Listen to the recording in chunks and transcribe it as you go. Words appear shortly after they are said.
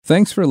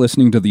Thanks for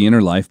listening to the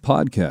Inner Life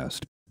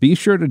Podcast. Be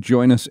sure to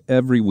join us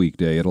every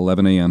weekday at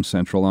 11 a.m.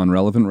 Central on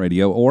Relevant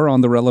Radio or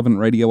on the Relevant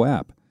Radio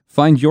app.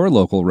 Find your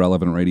local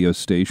Relevant Radio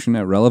station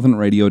at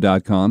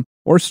relevantradio.com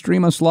or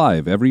stream us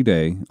live every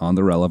day on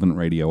the Relevant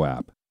Radio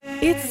app.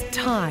 It's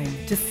time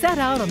to set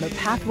out on the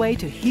pathway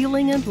to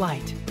healing and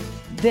light.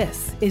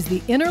 This is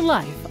The Inner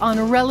Life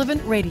on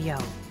Relevant Radio.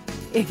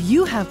 If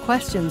you have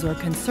questions or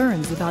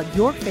concerns about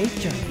your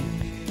faith journey,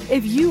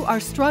 if you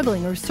are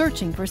struggling or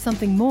searching for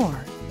something more,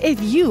 if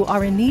you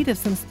are in need of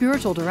some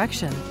spiritual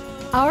direction,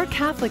 our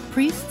Catholic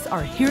priests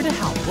are here to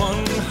help.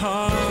 One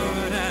heart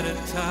at a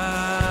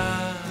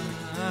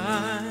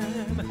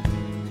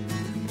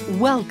time.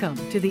 Welcome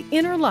to The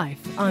Inner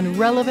Life on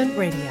Relevant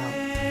Radio.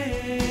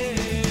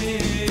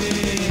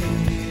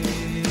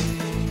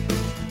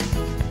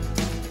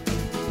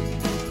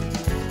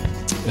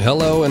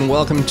 Hello and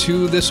welcome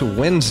to this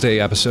Wednesday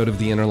episode of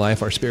The Inner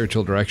Life, our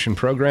spiritual direction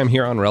program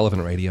here on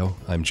Relevant Radio.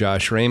 I'm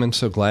Josh Raymond,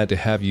 so glad to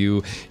have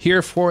you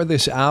here for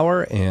this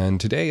hour. And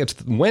today it's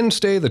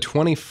Wednesday, the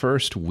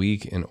 21st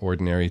week in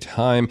Ordinary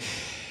Time.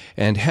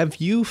 And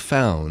have you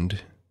found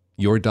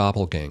your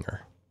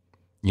doppelganger?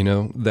 You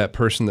know, that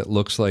person that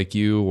looks like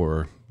you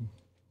or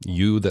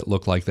you that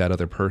look like that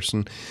other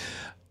person?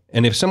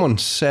 And if someone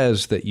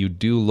says that you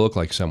do look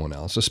like someone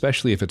else,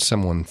 especially if it's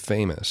someone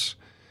famous,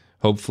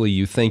 hopefully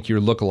you think your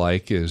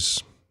lookalike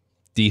is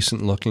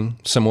decent looking,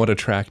 somewhat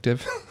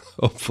attractive.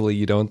 Hopefully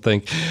you don't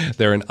think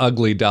they're an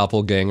ugly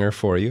doppelganger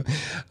for you.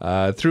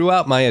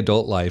 Throughout my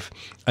adult life,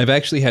 I've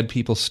actually had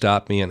people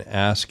stop me and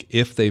ask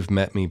if they've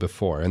met me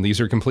before, and these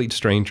are complete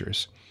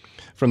strangers.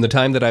 From the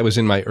time that I was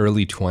in my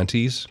early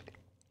 20s,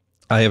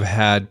 I have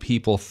had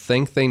people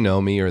think they know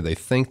me or they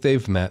think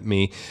they've met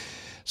me.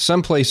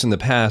 Someplace in the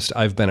past,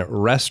 I've been at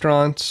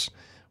restaurants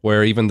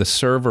where even the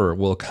server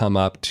will come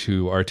up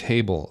to our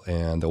table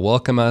and they'll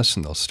welcome us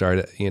and they'll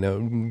start,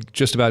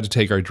 just about to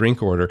take our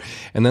drink order.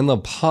 And then they'll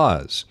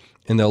pause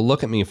and they'll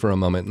look at me for a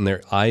moment and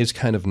their eyes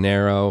kind of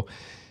narrow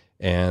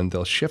and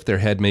they'll shift their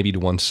head maybe to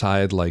one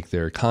side like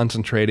they're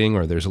concentrating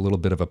or there's a little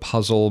bit of a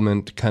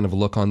puzzlement kind of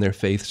look on their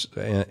face.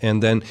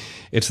 And then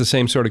it's the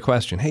same sort of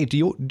question. Hey,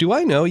 do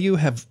I know you?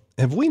 Have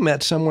we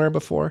met somewhere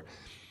before?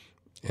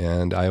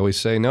 And I always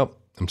say, nope.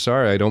 I'm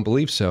sorry, I don't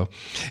believe so.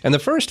 And the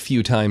first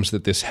few times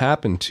that this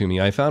happened to me,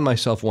 I found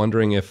myself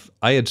wondering if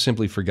I had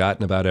simply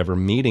forgotten about ever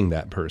meeting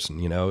that person.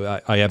 You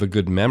know, I have a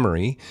good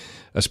memory,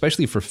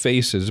 especially for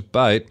faces,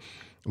 but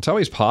it's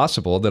always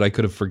possible that I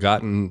could have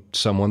forgotten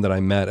someone that I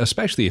met,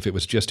 especially if it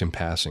was just in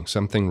passing,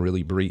 something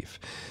really brief.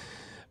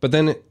 But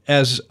then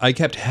as I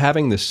kept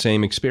having this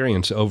same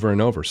experience over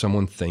and over,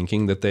 someone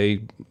thinking that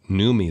they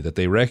knew me, that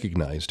they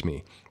recognized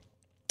me,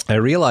 I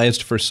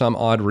realized for some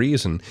odd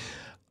reason,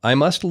 I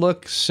must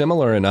look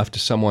similar enough to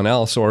someone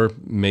else, or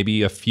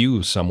maybe a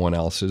few someone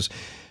else's,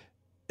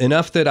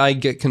 enough that I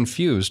get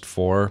confused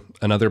for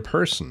another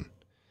person.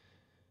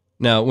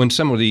 Now, when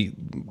somebody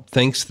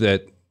thinks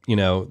that,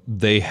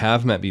 they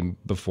have met me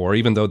before,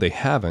 even though they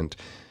haven't,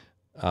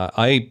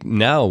 I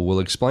now will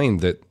explain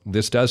that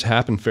this does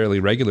happen fairly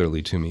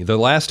regularly to me. The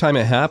last time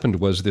it happened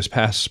was this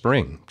past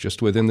spring,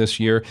 just within this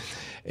year,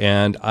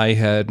 and I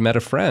had met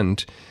a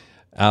friend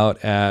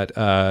out at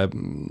a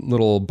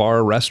little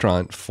bar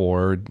restaurant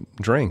for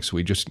drinks.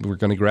 We're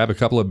going to grab a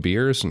couple of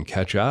beers and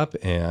catch up,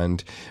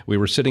 and we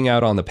were sitting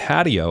out on the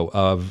patio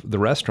of the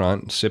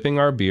restaurant sipping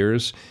our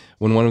beers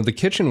when one of the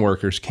kitchen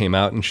workers came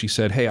out and she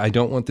said, "Hey, I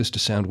don't want this to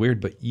sound weird,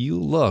 but you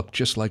look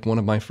just like one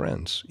of my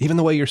friends, even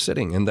the way you're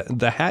sitting and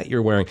the hat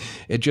you're wearing.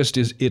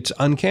 It's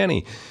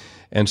uncanny."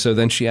 And so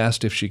then she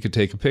asked if she could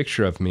take a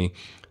picture of me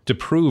to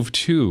prove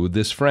to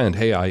this friend,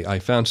 "Hey, I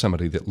found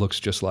somebody that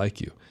looks just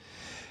like you."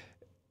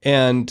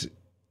 And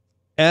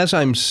as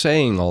I'm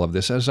saying all of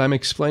this, as I'm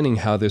explaining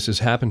how this has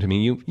happened to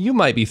me, you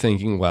might be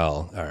thinking,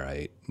 well, all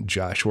right,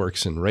 Josh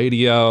works in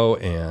radio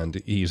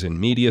and he's in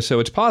media, so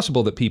it's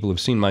possible that people have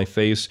seen my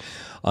face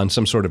on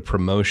some sort of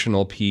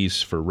promotional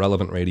piece for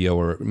Relevant Radio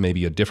or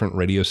maybe a different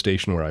radio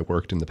station where I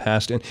worked in the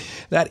past. And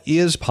that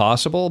is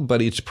possible,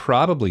 but it's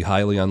probably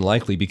highly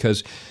unlikely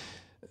because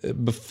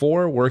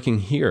before working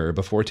here,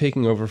 before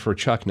taking over for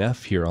Chuck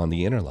Neff here on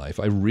The Inner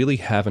Life, I really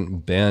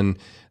haven't been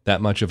that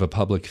much of a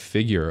public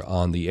figure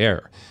on the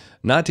air,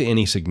 not to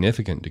any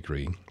significant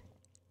degree.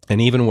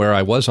 And even where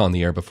I was on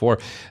the air before,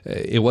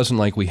 it wasn't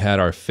like we had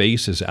our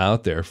faces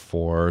out there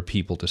for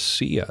people to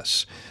see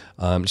us.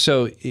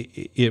 So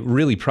it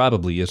really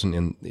probably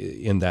isn't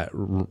in that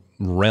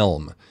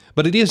realm.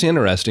 But it is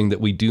interesting that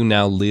we do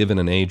now live in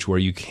an age where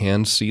you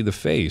can see the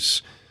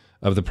face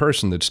of the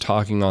person that's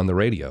talking on the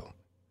radio.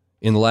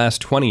 In the last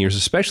 20 years,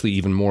 especially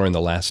even more in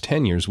the last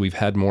 10 years, we've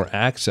had more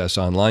access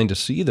online to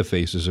see the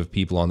faces of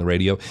people on the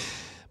radio.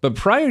 But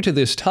prior to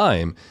this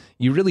time,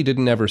 you really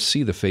didn't ever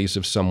see the face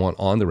of someone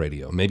on the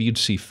radio. Maybe you'd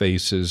see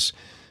faces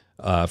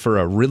for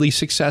a really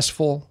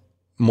successful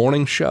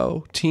morning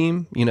show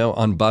team,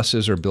 on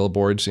buses or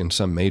billboards in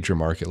some major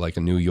market like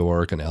a New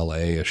York, an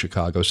LA, a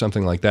Chicago,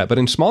 something like that. But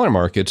in smaller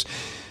markets,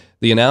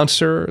 the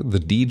announcer, the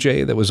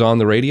DJ that was on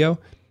the radio,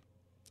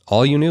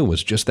 all you knew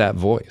was just that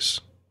voice.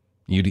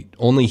 You'd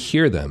only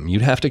hear them.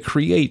 You'd have to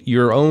create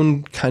your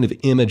own kind of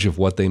image of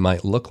what they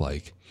might look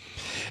like.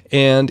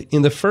 And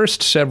in the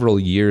first several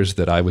years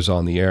that I was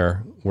on the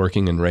air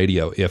working in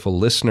radio, if a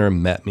listener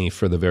met me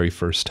for the very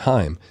first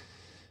time,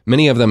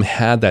 many of them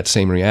had that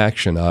same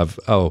reaction of,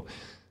 oh,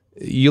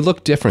 you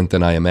look different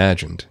than I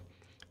imagined.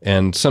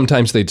 And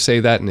sometimes they'd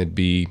say that and it'd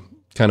be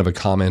kind of a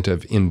comment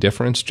of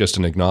indifference, just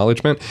an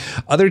acknowledgement.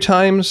 Other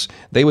times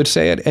they would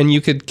say it and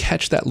you could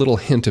catch that little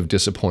hint of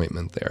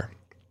disappointment there,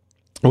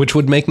 which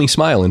would make me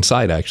smile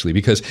inside, actually,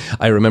 because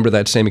I remember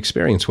that same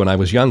experience when I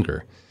was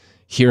younger,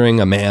 hearing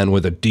a man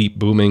with a deep,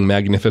 booming,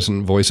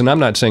 magnificent voice. And I'm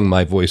not saying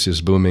my voice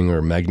is booming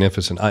or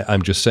magnificent.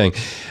 I'm just saying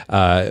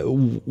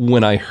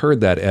when I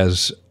heard that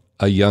as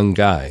a young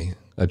guy,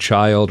 a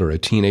child or a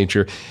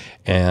teenager,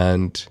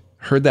 and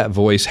heard that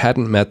voice,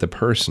 hadn't met the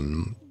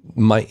person,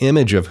 my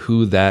image of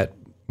who that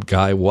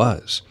guy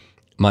was,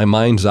 my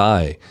mind's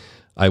eye,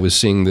 I was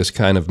seeing this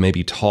kind of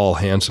maybe tall,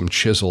 handsome,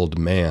 chiseled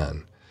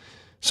man,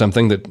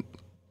 something that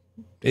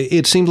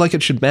it seemed like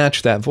it should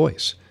match that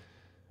voice.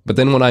 But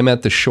then when I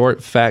met the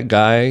short, fat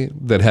guy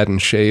that hadn't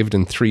shaved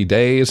in 3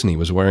 days and he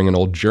was wearing an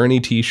old Journey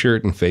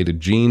t-shirt and faded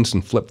jeans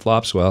and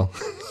flip-flops, well,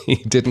 he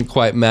didn't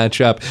quite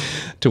match up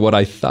to what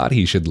I thought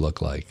he should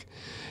look like.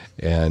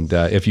 And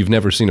if you've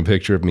never seen a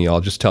picture of me,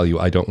 I'll just tell you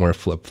I don't wear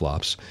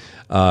flip-flops.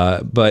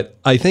 But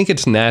I think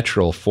it's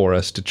natural for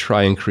us to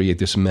try and create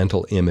this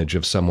mental image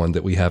of someone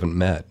that we haven't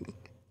met,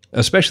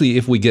 especially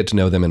if we get to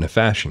know them in a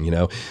fashion,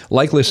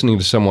 like listening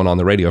to someone on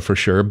the radio for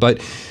sure,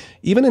 but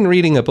even in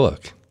reading a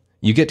book.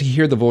 You get to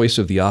hear the voice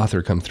of the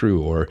author come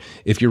through, or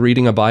if you're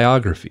reading a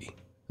biography,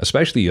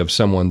 especially of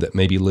someone that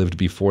maybe lived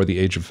before the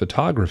age of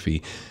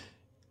photography,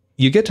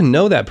 you get to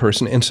know that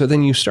person, and so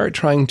then you start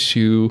trying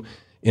to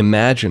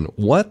imagine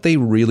what they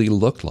really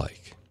looked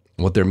like,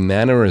 what their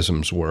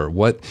mannerisms were,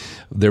 what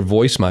their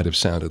voice might have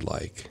sounded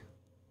like.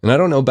 And I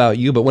don't know about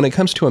you, but when it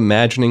comes to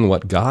imagining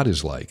what God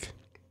is like,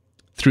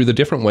 through the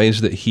different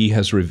ways that he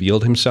has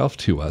revealed himself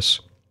to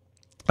us,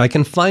 I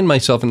can find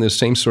myself in this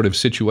same sort of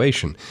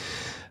situation,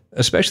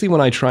 especially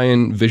when I try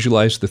and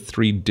visualize the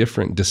 3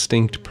 different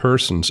distinct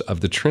persons of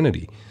the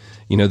Trinity.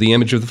 The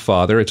image of the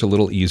Father, it's a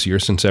little easier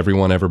since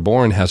everyone ever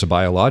born has a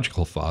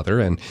biological father,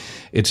 and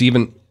it's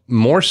even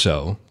more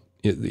so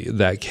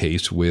that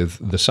case with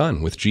the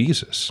Son, with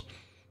Jesus.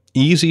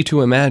 Easy to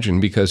imagine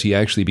because he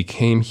actually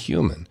became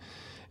human.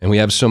 And we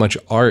have so much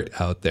art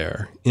out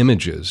there,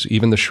 images,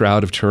 even the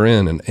Shroud of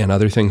Turin and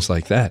other things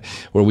like that,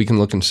 where we can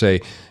look and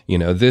say,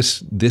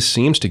 this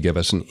seems to give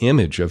us an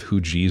image of who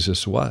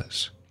Jesus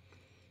was.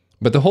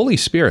 But the Holy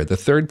Spirit, the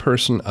third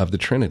person of the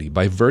Trinity,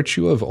 by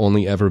virtue of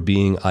only ever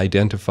being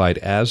identified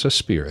as a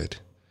spirit,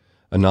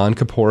 a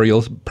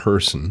non-corporeal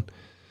person,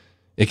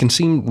 it can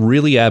seem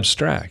really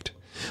abstract.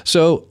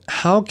 So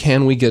how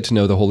can we get to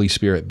know the Holy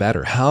Spirit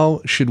better? How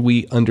should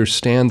we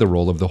understand the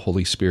role of the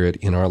Holy Spirit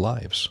in our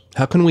lives?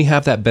 How can we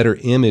have that better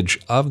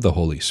image of the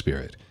Holy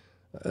Spirit,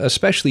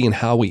 especially in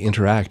how we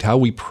interact, how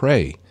we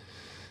pray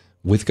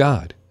with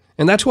God?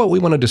 And that's what we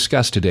want to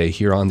discuss today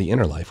here on The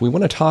Inner Life. We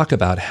want to talk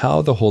about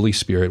how the Holy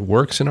Spirit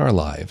works in our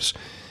lives,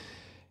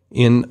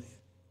 in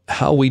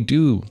how we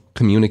do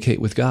communicate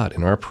with God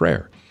in our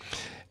prayer.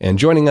 And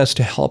joining us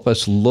to help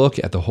us look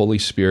at the Holy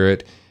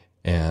Spirit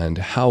and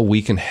how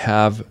we can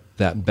have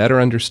that better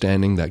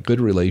understanding, that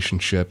good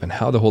relationship, and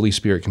how the Holy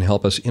Spirit can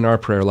help us in our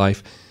prayer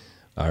life,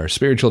 our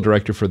spiritual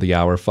director for the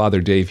hour,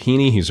 Father Dave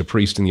Heney. He's a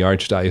priest in the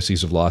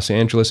Archdiocese of Los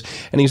Angeles,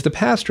 and he's the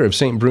pastor of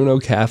St. Bruno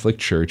Catholic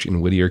Church in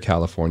Whittier,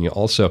 California.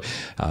 Also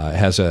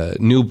has a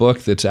new book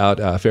that's out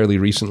fairly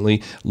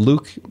recently,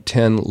 Luke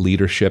 10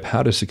 Leadership,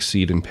 How to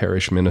Succeed in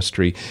Parish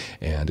Ministry,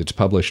 and it's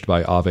published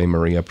by Ave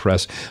Maria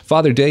Press.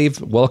 Father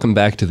Dave, welcome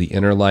back to The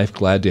Inner Life.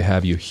 Glad to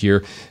have you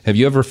here. Have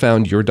you ever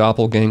found your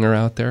doppelganger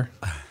out there?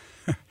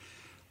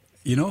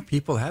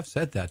 People have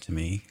said that to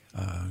me.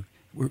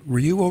 Were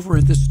you over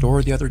at this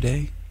store the other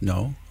day?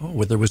 No? Oh,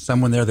 well, there was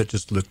someone there that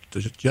just looked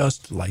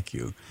just like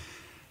you.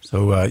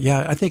 So,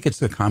 I think it's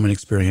a common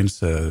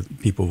experience.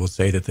 People will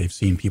say that they've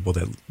seen people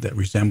that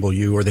resemble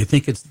you, or they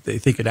think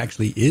it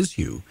actually is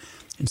you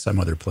in some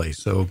other place.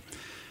 So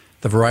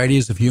the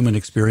varieties of human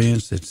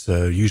experience, it's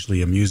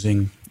usually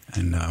amusing.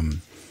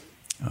 And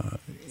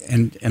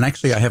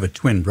actually, I have a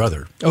twin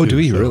brother. Oh, do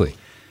you really?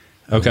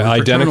 Okay, we're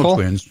identical?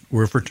 Twins.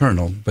 We're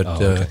fraternal, but...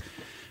 okay.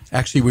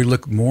 Actually, we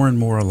look more and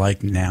more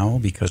alike now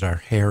because our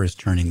hair is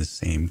turning the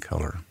same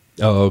color.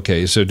 Oh,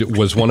 okay. So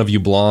was one of you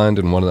blonde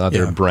and one of the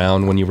other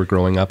brown when you were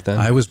growing up then?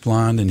 I was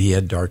blonde and he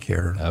had dark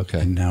hair.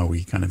 Okay. And now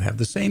we kind of have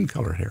the same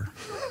color hair.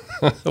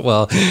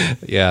 Well,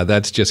 yeah,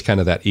 that's just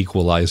kind of that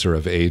equalizer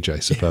of age, I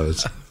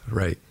suppose.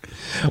 Right.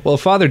 Well,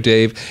 Father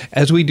Dave,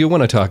 as we do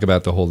want to talk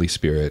about the Holy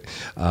Spirit,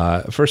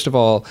 first of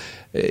all,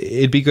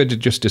 it'd be good to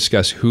just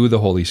discuss who the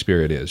Holy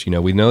Spirit is.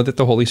 We know that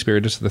the Holy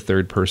Spirit is the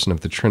third person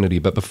of the Trinity,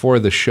 but before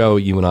the show,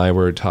 you and I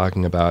were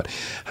talking about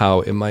how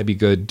it might be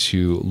good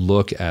to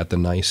look at the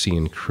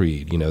Nicene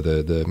Creed,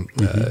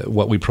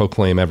 what we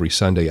proclaim every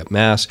Sunday at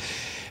Mass.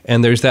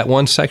 And there's that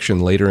one section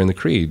later in the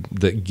Creed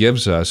that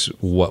gives us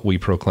what we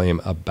proclaim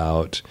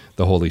about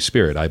the Holy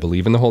Spirit. I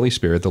believe in the Holy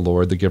Spirit, the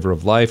Lord, the giver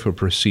of life, who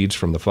proceeds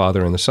from the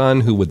Father and the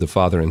Son, who with the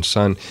Father and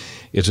Son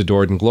is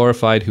adored and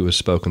glorified, who has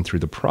spoken through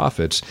the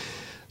prophets.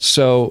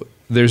 So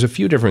there's a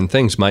few different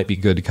things might be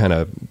good to kind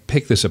of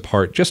pick this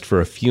apart just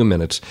for a few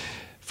minutes.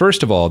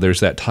 First of all,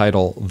 there's that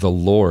title, the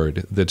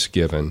Lord, that's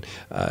given.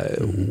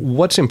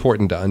 What's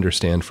important to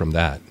understand from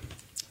that?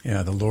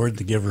 Yeah, the Lord,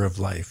 the giver of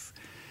life.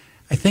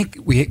 I think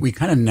we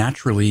kind of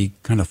naturally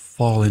kind of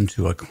fall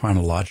into a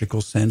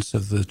chronological sense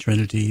of the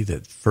Trinity,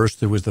 that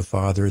first there was the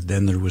Father,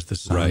 then there was the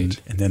Son,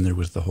 Right. and then there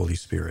was the Holy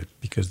Spirit,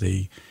 because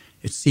it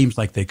seems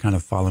like they kind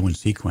of follow in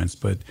sequence.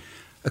 But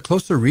a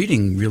closer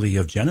reading, really,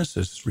 of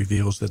Genesis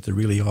reveals that they're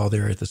really all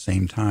there at the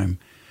same time,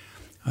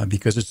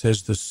 because it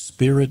says the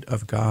Spirit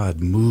of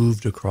God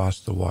moved across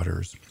the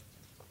waters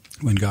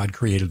when God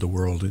created the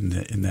world in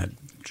that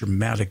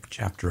dramatic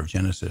chapter of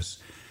Genesis.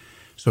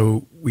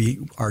 So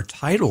our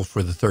title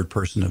for the third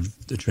person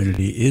of the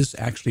Trinity is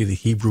actually the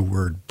Hebrew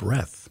word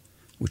breath,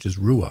 which is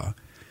ruah.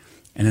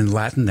 And in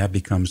Latin, that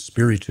becomes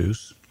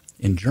spiritus.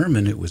 In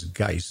German, it was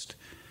Geist,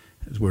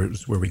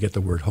 where we get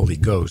the word Holy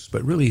Ghost.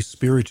 But really,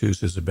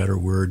 spiritus is a better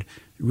word.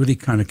 It really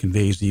kind of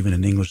conveys, even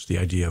in English, the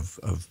idea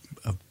of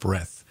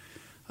breath,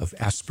 of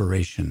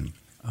aspiration.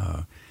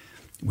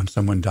 When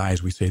someone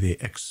dies, we say they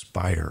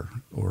expire,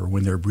 or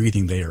when they're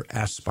breathing, they are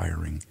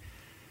aspiring.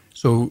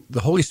 So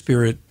the Holy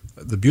Spirit,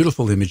 the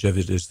beautiful image of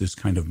it is this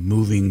kind of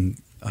moving,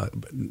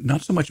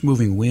 not so much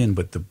moving wind,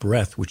 but the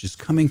breath, which is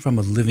coming from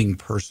a living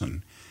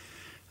person.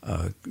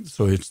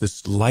 So it's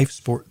this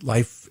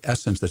life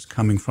essence that's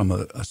coming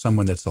from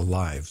someone that's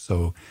alive.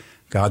 So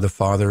God the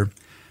Father.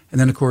 And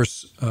then, of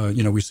course,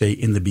 we say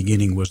in the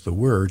beginning was the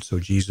Word. So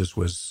Jesus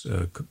was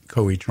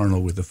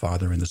co-eternal with the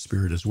Father and the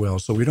Spirit as well.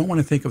 So we don't want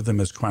to think of them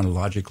as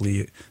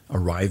chronologically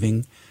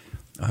arriving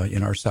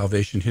in our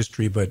salvation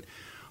history, but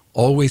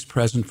always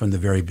present from the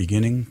very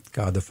beginning,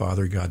 God the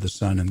Father, God the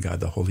Son, and God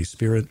the Holy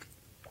Spirit.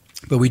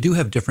 But we do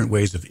have different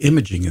ways of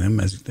imaging them,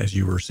 as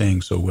you were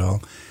saying so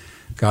well.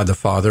 God the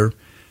Father,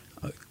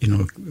 in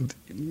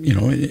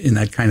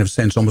that kind of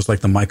sense, almost like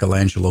the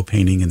Michelangelo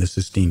painting in the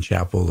Sistine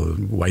Chapel, a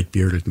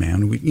white-bearded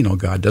man.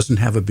 God doesn't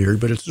have a beard,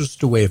 but it's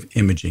just a way of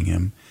imaging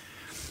him.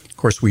 Of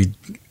course,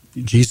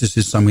 Jesus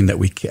is something that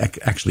we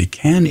actually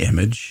can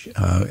image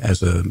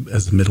as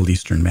a Middle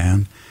Eastern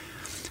man.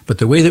 But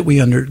the way that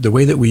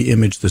we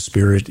image the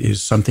Spirit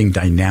is something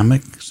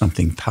dynamic,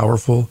 something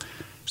powerful,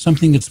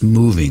 something that's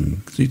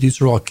moving.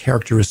 These are all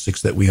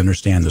characteristics that we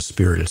understand the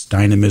Spirit. It's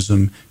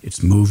dynamism,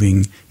 it's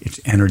moving, it's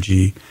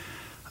energy.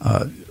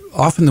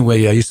 Often the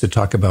way I used to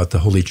talk about the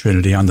Holy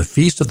Trinity on the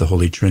Feast of the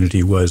Holy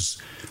Trinity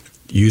was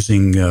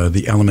using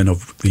the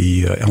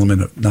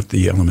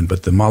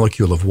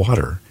molecule of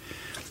water,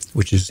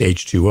 which is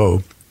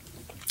H2O.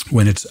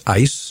 When it's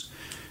ice,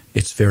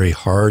 it's very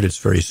hard, it's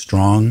very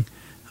strong.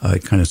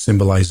 It kind of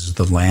symbolizes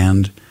the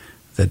land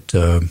that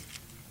the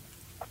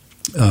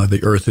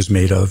earth is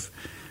made of.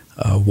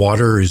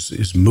 Water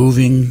is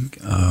moving,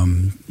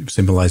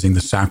 symbolizing the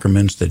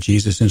sacraments that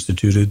Jesus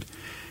instituted.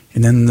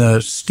 And then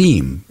the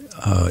steam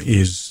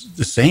is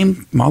the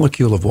same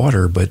molecule of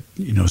water, but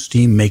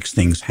steam makes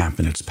things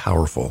happen. It's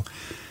powerful.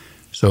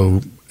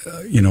 So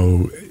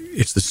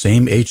it's the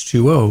same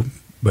H2O,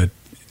 but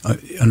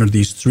under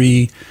these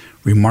three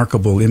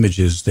remarkable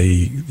images,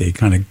 they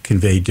kind of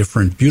convey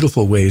different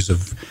beautiful ways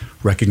of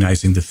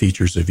recognizing the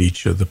features of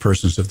each of the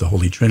persons of the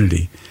Holy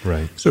Trinity.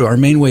 Right. So our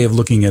main way of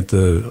looking at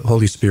the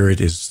Holy Spirit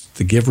is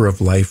the giver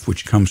of life,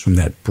 which comes from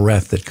that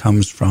breath that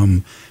comes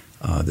from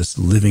this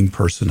living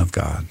person of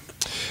God.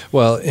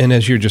 Well, and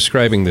as you're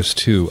describing this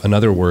too,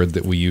 another word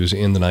that we use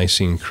in the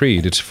Nicene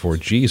Creed, it's for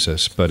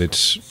Jesus, but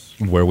it's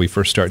where we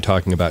first start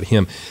talking about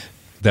him,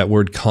 that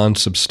word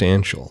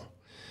consubstantial.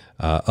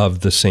 Of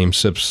the same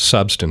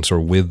substance or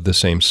with the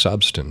same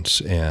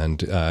substance. And,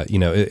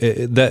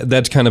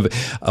 that's kind of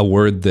a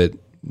word that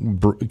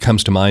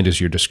comes to mind as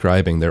you're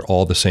describing. They're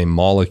all the same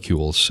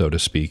molecules, so to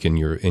speak, in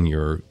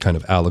your kind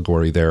of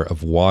allegory there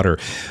of water.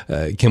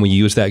 Can we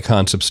use that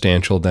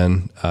consubstantial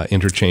then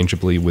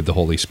interchangeably with the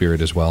Holy Spirit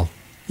as well?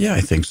 Yeah,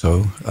 I think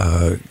so.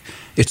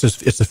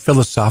 It's a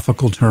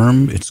philosophical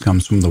term. It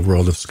comes from the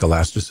world of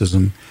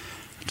scholasticism.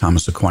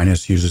 Thomas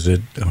Aquinas uses it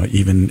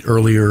even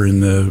earlier in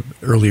the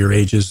earlier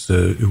ages.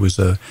 It was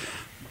a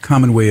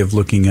common way of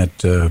looking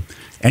at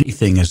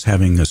anything as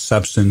having a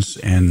substance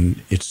and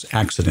its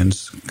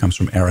accidents. It comes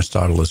from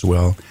Aristotle as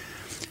well.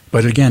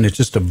 But again, it's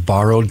just a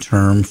borrowed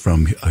term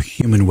from a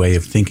human way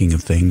of thinking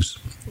of things.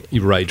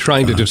 You're right,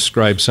 trying to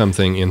describe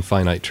something in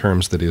finite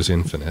terms that is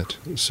infinite.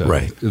 So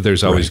right.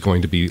 There's always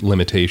going to be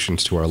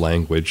limitations to our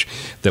language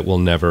that will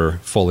never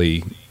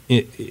fully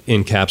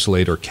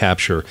encapsulate or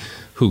capture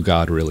who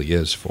God really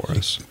is for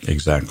us.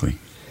 Exactly.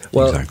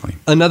 Well, exactly.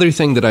 Another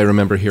thing that I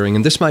remember hearing,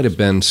 and this might have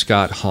been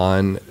Scott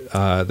Hahn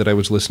that I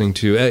was listening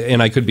to,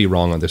 and I could be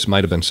wrong on this,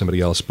 might have been somebody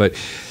else, but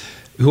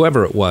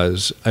whoever it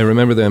was, I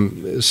remember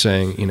them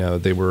saying,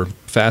 they were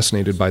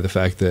fascinated by the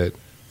fact that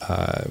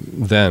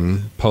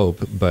then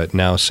Pope, but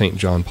now St.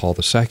 John Paul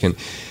II,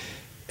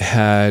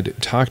 had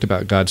talked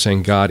about God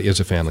saying God is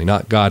a family,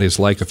 not God is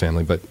like a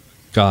family, but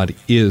God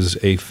is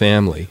a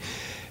family.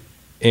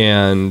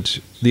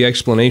 And the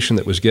explanation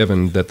that was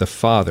given that the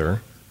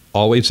Father,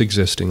 always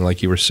existing,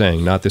 like you were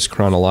saying, not this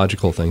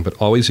chronological thing, but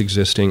always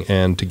existing,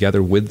 and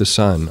together with the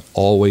Son,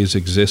 always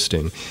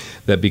existing,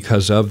 that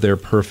because of their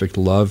perfect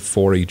love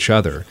for each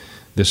other,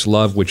 this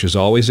love which has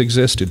always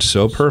existed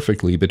so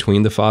perfectly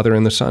between the Father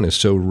and the Son is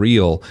so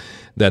real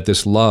that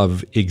this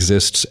love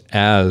exists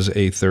as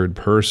a third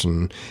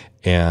person,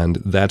 and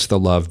that's the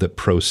love that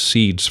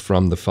proceeds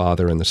from the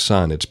Father and the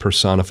Son. It's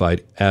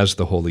personified as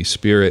the Holy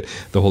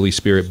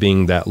Spirit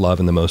being that love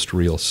in the most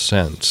real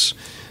sense.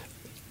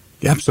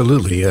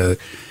 Absolutely. I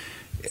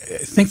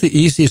think the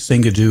easiest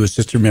thing to do is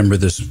just to remember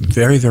this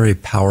very, very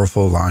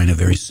powerful line, a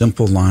very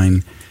simple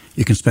line.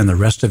 You can spend the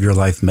rest of your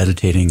life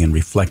meditating and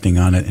reflecting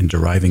on it and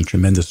deriving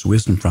tremendous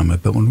wisdom from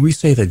it. But when we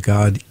say that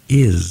God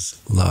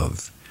is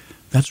love,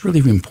 that's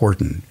really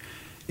important.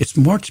 It's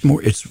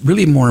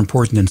really more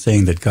important than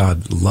saying that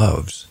God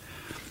loves,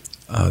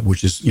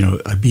 which is,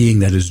 a being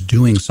that is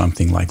doing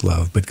something like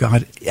love. But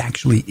God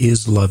actually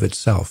is love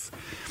itself.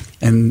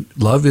 And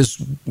love is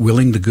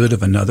willing the good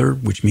of another,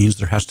 which means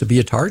there has to be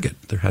a target.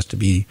 There has to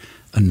be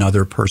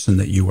another person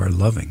that you are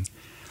loving.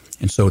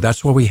 And so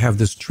that's why we have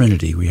this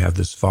Trinity. We have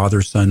this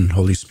Father, Son,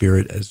 Holy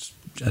Spirit, as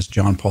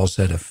John Paul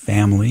said, a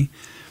family,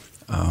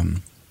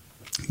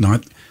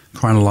 not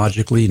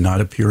chronologically,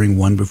 not appearing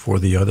one before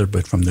the other,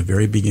 but from the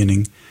very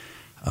beginning,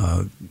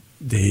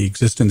 they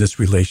exist in this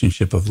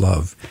relationship of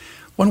love.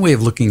 One way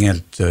of looking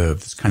at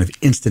this kind of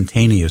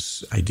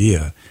instantaneous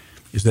idea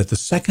is that the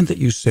second that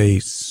you say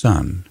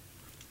son,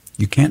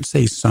 you can't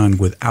say son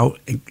without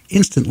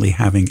instantly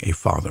having a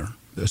father.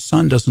 The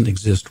son doesn't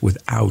exist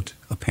without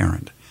a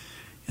parent.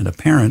 And a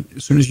parent,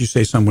 as soon as you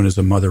say someone is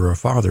a mother or a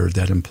father,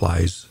 that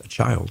implies a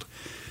child.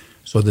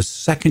 So the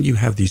second you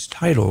have these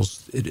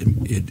titles,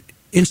 it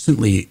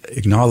instantly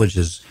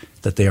acknowledges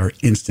that they are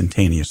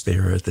instantaneous. They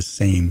are at the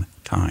same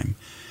time.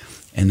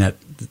 And that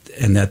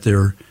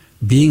their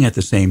being at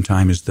the same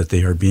time is that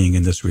they are being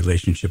in this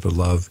relationship of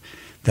love.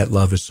 That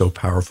love is so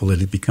powerful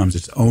that it becomes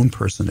its own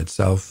person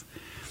itself.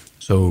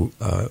 So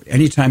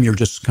anytime you're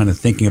just kind of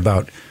thinking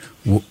about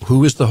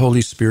who is the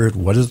Holy Spirit,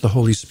 what does the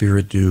Holy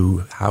Spirit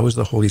do, how is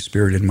the Holy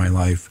Spirit in my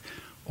life,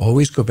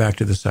 always go back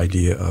to this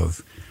idea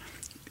of,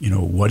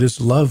 what is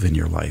love in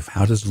your life?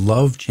 How does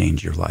love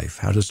change your life?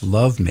 How does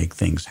love make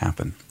things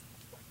happen?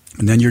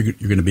 And then you're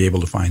going to be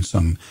able to find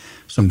some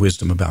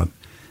wisdom about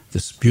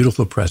this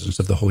beautiful presence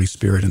of the Holy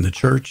Spirit in the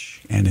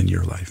church and in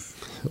your life.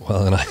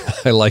 Well, and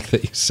I like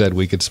that you said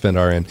we could spend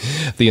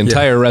the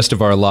entire rest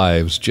of our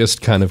lives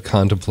just kind of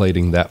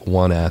contemplating that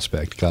one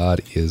aspect. God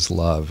is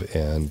love,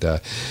 and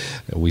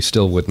we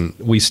still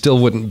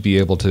wouldn't be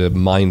able to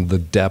mine the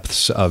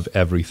depths of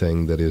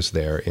everything that is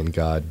there in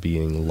God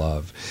being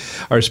love.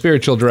 Our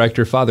spiritual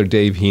director, Father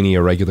Dave Heney,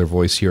 a regular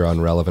voice here on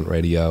Relevant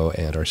Radio,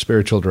 and our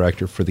spiritual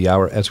director for the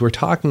hour, as we're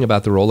talking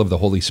about the role of the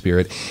Holy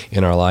Spirit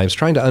in our lives,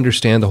 trying to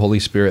understand the Holy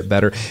Spirit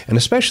better, and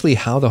especially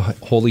how the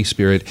Holy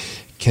Spirit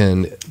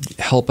can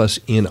help us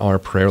in our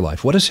prayer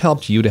life. What has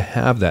helped you to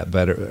have that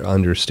better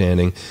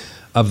understanding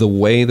of the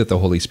way that the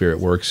Holy Spirit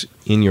works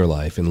in your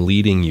life and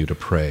leading you to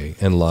pray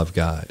and love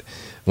God?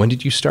 When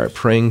did you start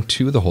praying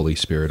to the Holy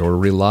Spirit or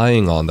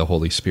relying on the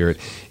Holy Spirit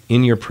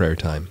in your prayer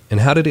time?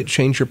 And how did it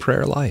change your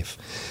prayer life?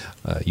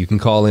 You can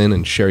call in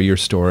and share your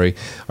story.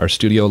 Our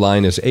studio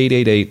line is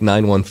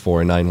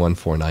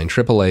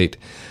 888-914-9149,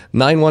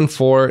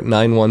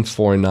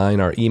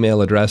 888-914-9149. Our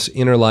email address,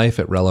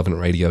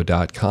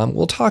 innerlife@relevantradio.com.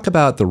 We'll talk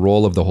about the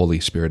role of the Holy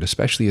Spirit,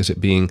 especially as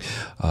it being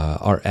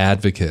our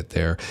advocate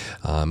there.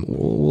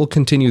 We'll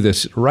continue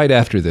this right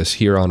after this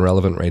here on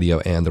Relevant Radio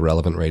and the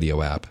Relevant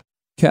Radio app.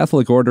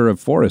 Catholic Order of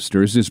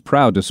Foresters is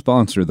proud to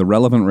sponsor the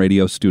Relevant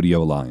Radio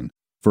studio line.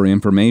 For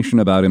information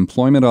about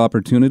employment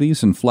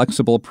opportunities and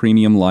flexible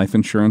premium life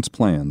insurance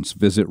plans,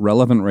 visit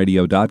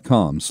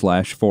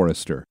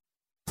relevantradio.com/Forester.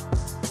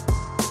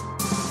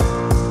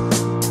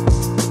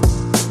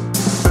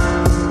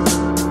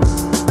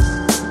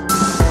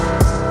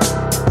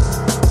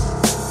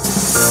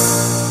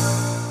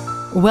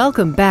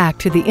 Welcome back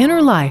to The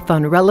Inner Life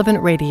on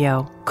Relevant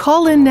Radio.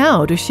 Call in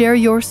now to share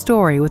your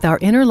story with our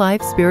Inner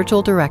Life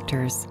spiritual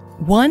directors.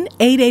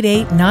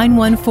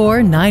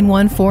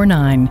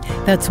 1-888-914-9149.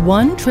 That's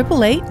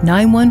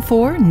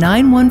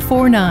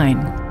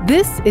 1-888-914-9149.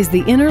 This is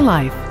The Inner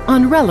Life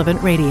on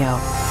Relevant Radio.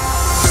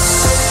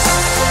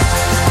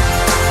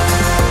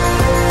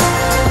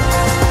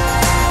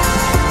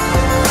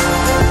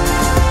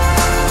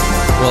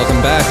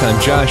 Welcome back. I'm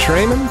Josh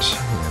Raymond.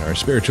 Our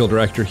spiritual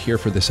director here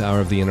for this hour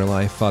of The Inner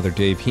Life, Father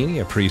Dave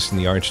Heney, a priest in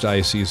the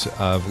Archdiocese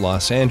of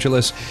Los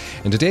Angeles,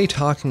 and today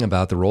talking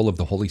about the role of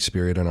the Holy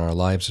Spirit in our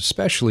lives,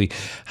 especially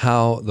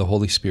how the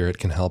Holy Spirit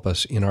can help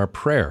us in our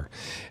prayer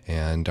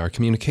and our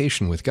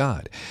communication with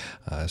God.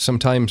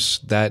 Sometimes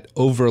that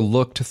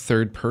overlooked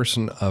third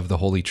person of the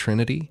Holy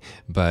Trinity,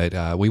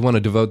 but we want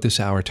to devote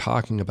this hour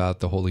talking about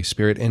the Holy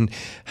Spirit. And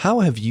how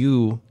have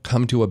you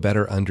come to a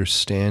better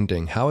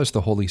understanding? How has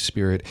the Holy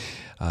Spirit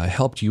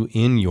helped you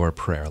in your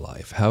prayer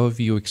life? How How have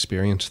you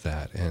experienced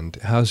that? And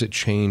how has it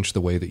changed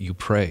the way that you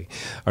pray?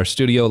 Our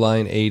studio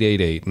line,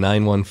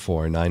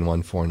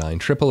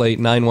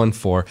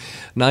 888-914-9149,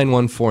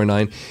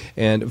 888-914-9149.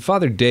 And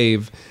Father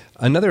Dave,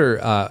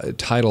 another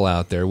title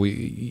out there,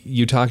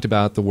 you talked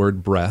about the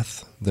word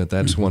breath,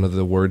 that's one of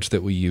the words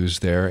that we use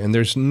there. And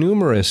there's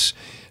numerous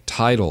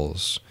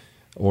titles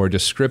or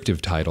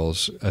descriptive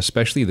titles,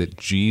 especially that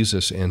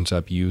Jesus ends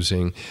up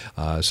using.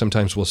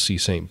 Sometimes we'll see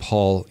St.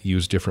 Paul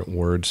use different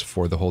words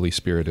for the Holy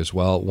Spirit as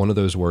well. One of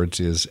those words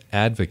is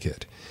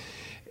advocate.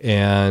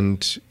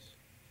 And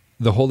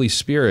the Holy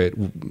Spirit,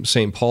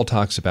 St. Paul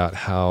talks about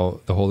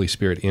how the Holy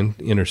Spirit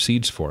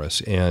intercedes for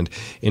us. And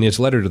in his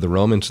letter to the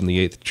Romans in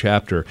the 8th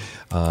chapter,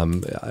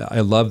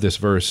 I love this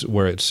verse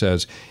where it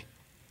says,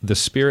 "The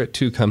Spirit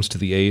too comes to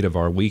the aid of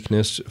our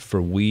weakness,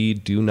 for we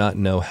do not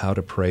know how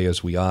to pray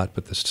as we ought,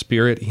 but the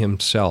Spirit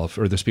himself,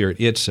 or the Spirit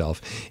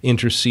itself,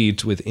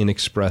 intercedes with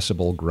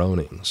inexpressible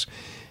groanings."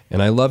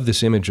 And I love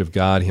this image of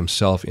God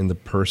himself in the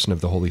person of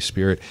the Holy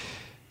Spirit.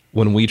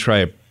 When we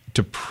try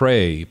to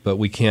pray, but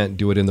we can't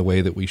do it in the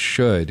way that we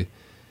should,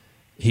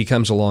 he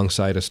comes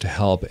alongside us to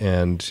help.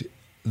 And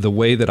the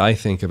way that I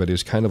think of it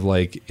is kind of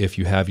like if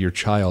you have your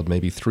child,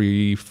 maybe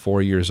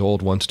 3-4 years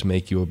old, wants to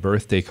make you a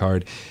birthday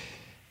card,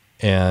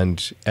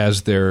 and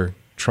as they're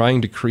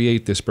trying to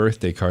create this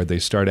birthday card, they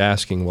start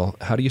asking, well,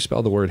 how do you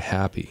spell the word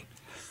happy?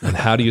 And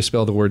how do you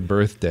spell the word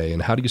birthday?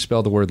 And how do you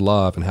spell the word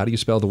love? And how do you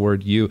spell the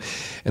word you?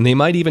 And they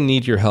might even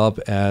need your help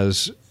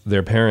as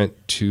their parent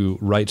to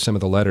write some of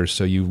the letters.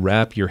 So you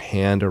wrap your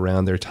hand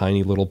around their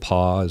tiny little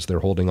paw as they're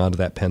holding onto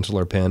that pencil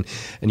or pen,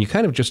 and you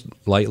kind of just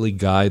lightly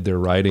guide their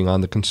writing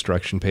on the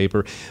construction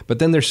paper. But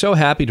then they're so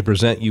happy to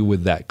present you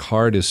with that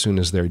card as soon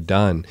as they're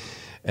done.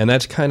 And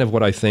that's kind of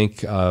what I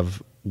think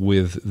of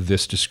with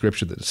this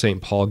description that St.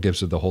 Paul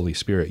gives of the Holy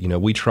Spirit. You know,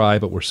 we try,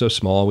 but we're so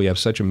small. We have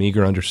such a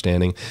meager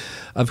understanding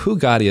of who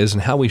God is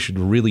and how we should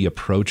really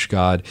approach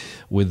God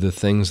with the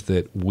things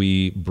that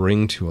we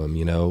bring to him.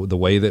 You know, the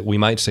way that we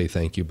might say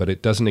thank you, but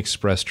it doesn't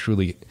express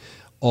truly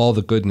all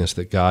the goodness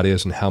that God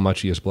is and how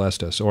much he has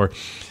blessed us. Or,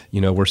 you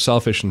know, we're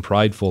selfish and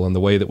prideful, and the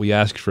way that we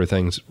ask for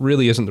things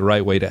really isn't the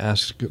right way to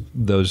ask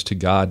those to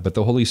God. But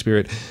the Holy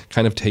Spirit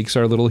kind of takes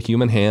our little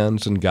human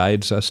hands and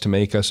guides us to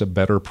make us a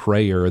better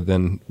prayer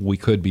than we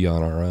could be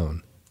on our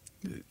own.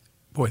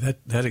 Boy,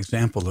 that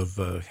example of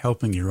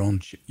helping your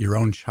own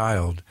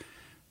child,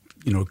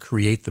 you know,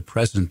 create the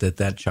present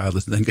that child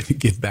is then going to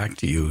give back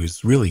to you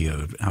is really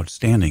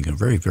outstanding, a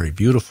very, very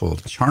beautiful,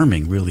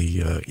 charming,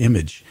 really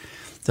image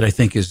that I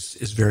think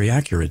is very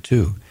accurate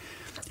too.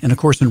 And of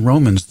course in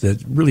Romans,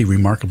 that really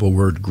remarkable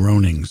word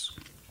groanings.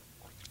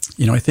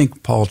 You know, I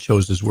think Paul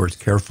chose his words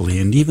carefully,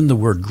 and even the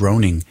word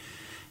groaning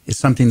is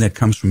something that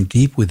comes from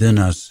deep within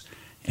us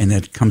and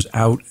that comes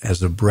out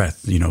as a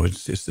breath. You know,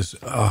 it's this,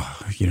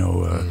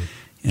 and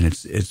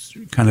it's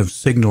kind of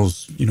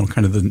signals, you know,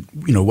 kind of the,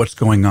 you know, what's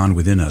going on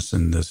within us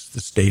and the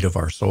state of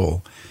our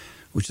soul,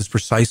 which is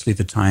precisely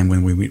the time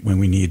when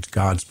we need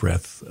God's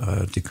breath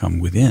to come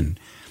within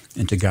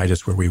and to guide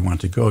us where we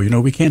want to go. You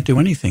know, we can't do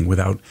anything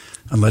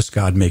unless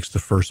God makes the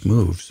first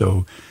move.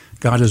 So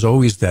God is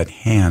always that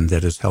hand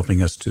that is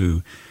helping us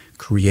to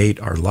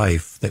create our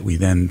life that we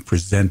then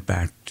present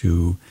back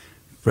to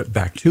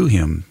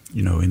him,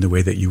 you know, in the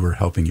way that you were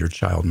helping your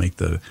child make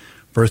the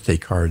birthday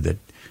card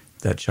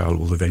that child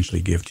will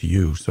eventually give to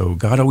you. So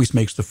God always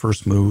makes the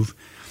first move.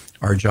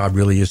 Our job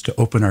really is to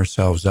open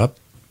ourselves up,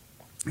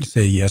 to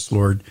say, yes,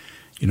 Lord,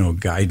 you know,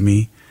 guide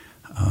me.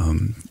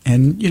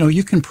 And, you know,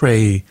 you can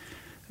pray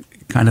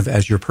kind of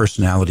as your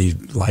personality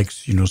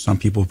likes. You know, some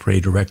people pray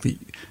directly.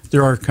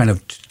 There are kind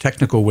of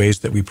technical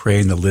ways that we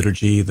pray in the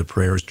liturgy. The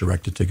prayer is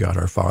directed to God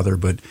our Father.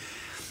 But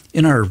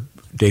in our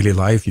daily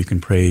life, you can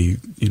pray,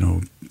 you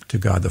know, to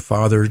God the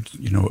Father,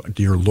 you know,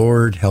 dear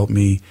Lord, help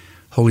me.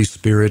 Holy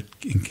Spirit,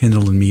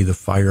 enkindle in me the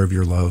fire of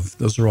your love.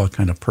 Those are all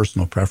kind of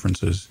personal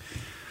preferences.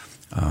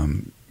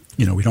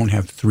 You know, we don't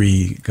have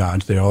three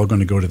gods. They're all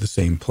going to go to the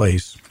same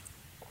place.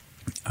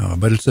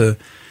 But it's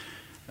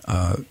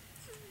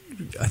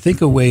I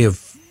think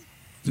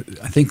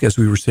as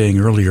we were saying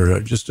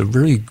earlier, just a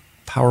very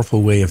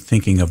powerful way of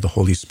thinking of the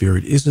Holy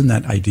Spirit is in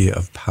that idea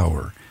of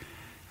power.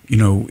 You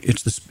know,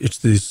 it's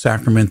the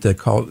sacrament that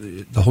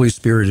the Holy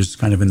Spirit is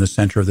kind of in the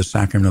center of the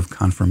sacrament of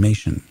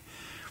confirmation,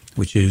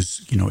 which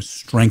is, you know,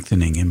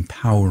 strengthening,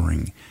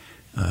 empowering,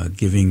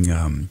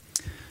 giving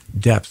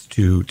depth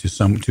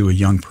to a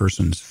young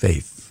person's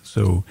faith.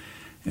 So,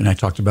 and I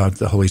talked about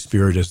the Holy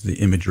Spirit as the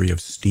imagery of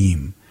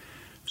steam.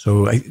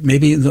 So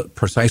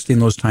precisely in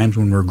those times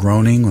when we're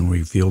groaning, when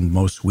we feel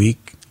most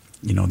weak,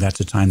 you know, that's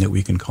a time that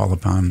we can call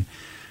upon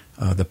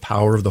the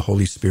power of the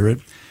Holy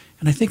Spirit.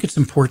 And I think it's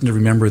important to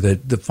remember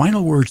that the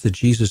final words that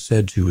Jesus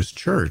said to his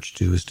church,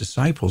 to his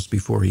disciples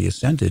before he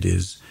ascended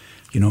is,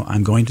 you know,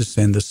 I'm going to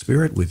send the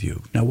Spirit with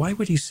you. Now, why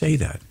would he say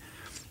that?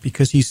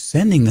 Because he's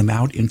sending them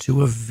out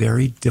into a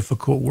very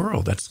difficult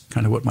world. That's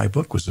kind of what my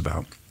book was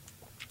about.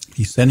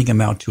 He's sending them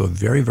out to a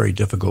very, very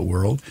difficult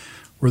world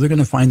where they're going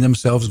to find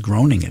themselves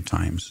groaning at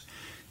times.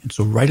 And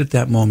so right at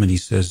that moment, he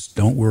says,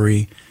 don't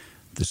worry,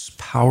 this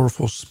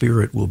powerful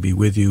Spirit will be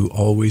with you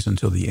always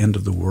until the end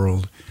of the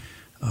world.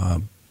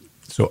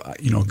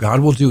 God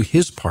will do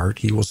his part.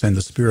 He will send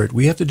the Spirit.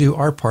 We have to do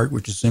our part,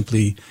 which is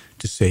simply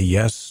to say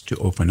yes, to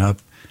open up,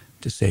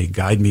 to say,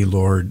 guide me,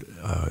 Lord,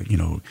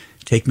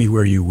 take me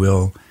where you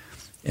will.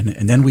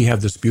 And then we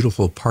have this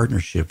beautiful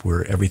partnership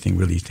where everything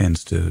really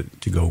tends to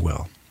go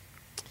well.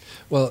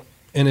 Well,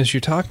 and as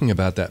you're talking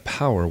about that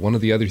power, one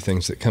of the other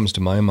things that comes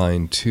to my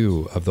mind,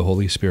 too, of the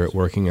Holy Spirit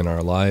working in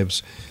our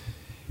lives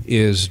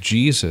is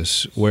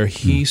Jesus, where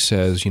he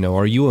says,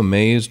 are you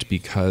amazed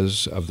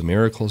because of the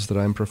miracles that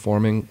I'm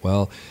performing?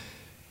 Well,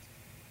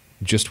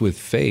 just with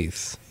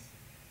faith,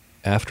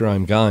 after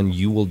I'm gone,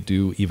 you will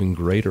do even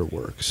greater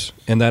works.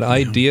 And that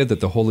idea that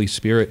the Holy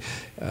Spirit,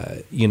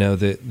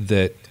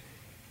 that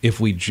if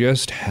we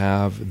just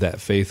have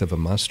that faith of a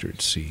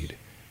mustard seed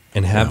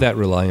and have that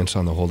reliance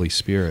on the Holy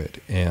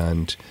Spirit,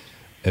 and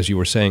as you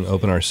were saying,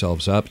 open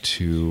ourselves up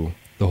to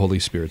the Holy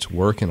Spirit's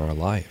work in our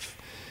life,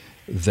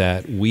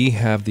 that we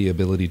have the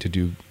ability to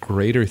do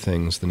greater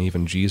things than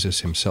even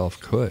Jesus himself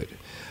could.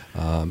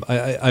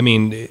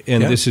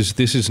 This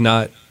is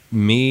not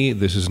me,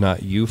 this is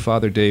not you,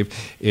 Father Dave.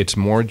 It's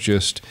more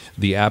just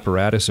the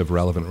apparatus of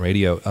Relevant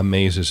Radio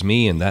amazes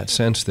me in that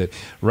sense that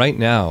right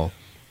now,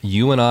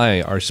 you and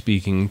I are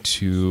speaking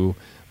to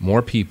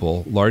more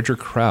people, larger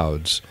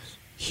crowds,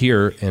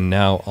 here and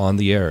now on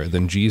the air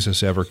than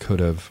Jesus ever could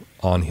have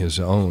on his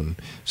own,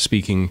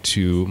 speaking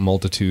to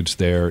multitudes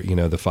there,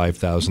 the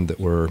 5,000 that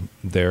were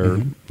there,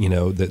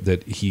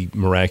 that he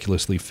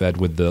miraculously fed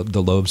with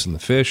the loaves and the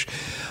fish.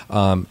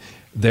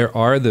 There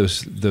are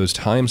those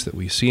times that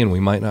we see and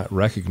we might not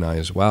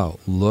recognize, wow,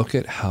 look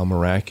at how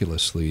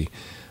miraculously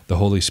the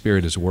Holy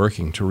Spirit is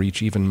working to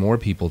reach even more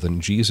people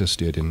than Jesus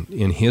did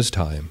in his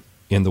time,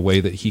 in the way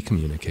that he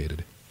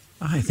communicated.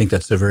 I think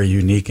that's a very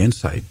unique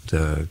insight.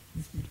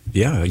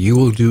 You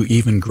will do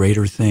even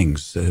greater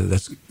things.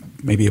 That's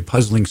maybe a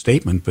puzzling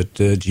statement, but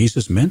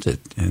Jesus meant it.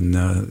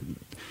 And,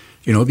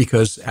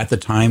 because at the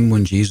time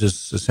when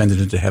Jesus ascended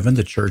into heaven,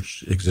 the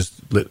church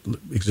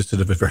existed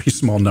of a very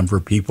small number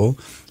of people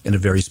in a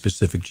very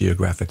specific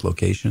geographic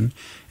location.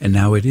 And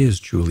now it is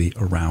truly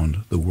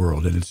around the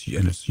world. And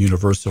it's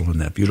universal in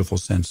that beautiful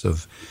sense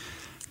of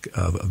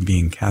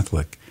being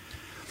Catholic.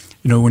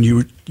 When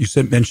you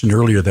mentioned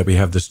earlier that we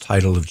have this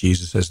title of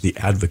Jesus as the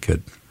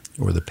advocate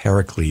or the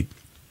paraclete,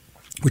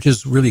 which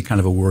is really kind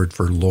of a word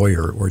for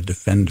lawyer or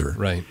defender.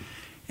 Right.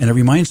 And it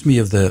reminds me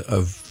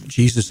of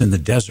Jesus in the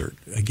desert,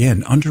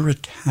 again, under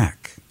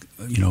attack,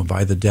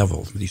 by the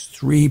devil. These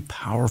three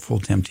powerful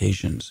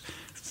temptations,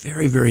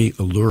 very, very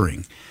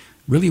alluring.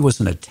 Really was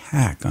an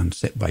attack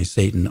by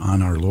Satan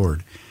on our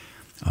Lord.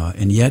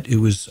 And yet it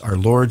was our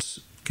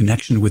Lord's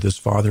connection with his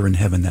Father in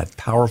heaven, that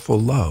powerful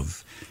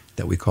love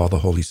that we call the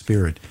Holy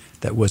Spirit,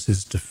 that was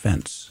his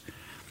defense.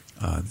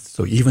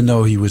 So even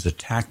though he was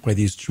attacked by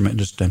these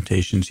tremendous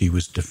temptations, he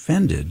was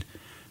defended,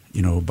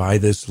 by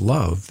this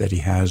love that he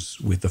has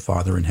with the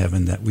Father in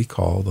heaven that we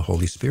call the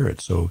Holy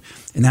Spirit. So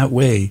in that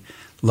way,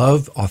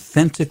 love,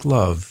 authentic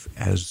love,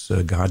 as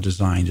God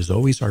designed, is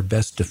always our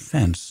best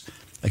defense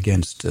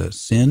against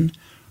sin,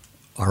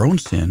 our own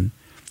sin,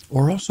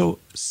 or also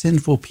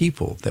sinful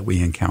people that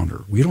we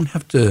encounter. We don't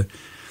have to.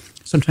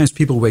 Sometimes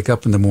people wake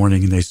up in the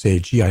morning and they say,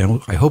 gee,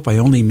 I hope I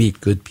only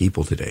meet good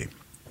people today.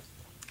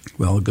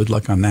 Well, good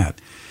luck on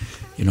that.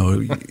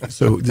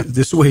 So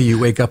this way you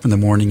wake up in the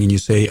morning and you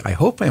say, I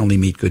hope I only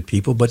meet good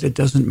people, but it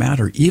doesn't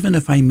matter. Even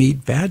if I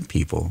meet bad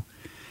people,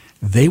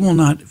 they will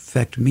not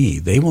affect me.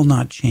 They will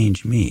not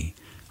change me.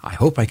 I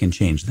hope I can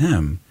change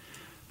them.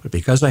 But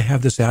because I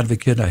have this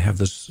advocate, I have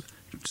this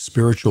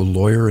spiritual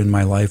lawyer in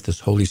my life, this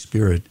Holy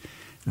Spirit,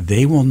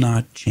 they will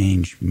not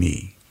change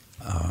me.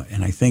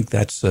 And I think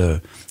that's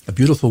a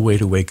beautiful way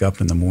to wake up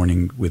in the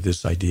morning with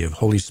this idea of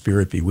Holy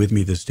Spirit, be with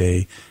me this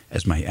day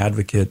as my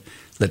advocate.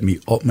 Let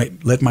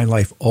my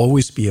life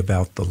always be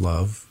about the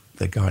love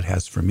that God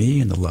has for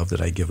me and the love that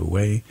I give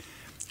away.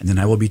 And then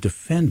I will be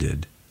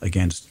defended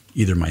against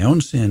either my own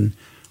sin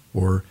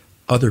or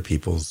other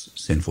people's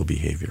sinful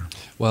behavior.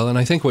 Well, and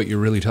I think what you're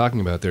really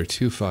talking about there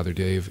too, Father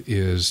Dave,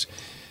 is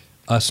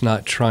us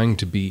not trying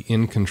to be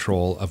in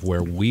control of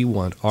where we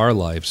want our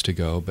lives to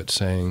go, but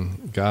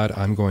saying, God,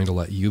 I'm going to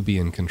let you be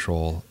in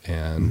control.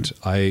 And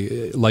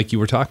like you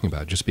were talking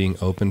about, just being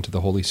open to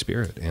the Holy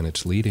Spirit and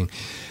its leading.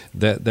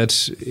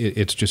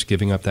 It's just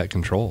giving up that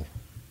control.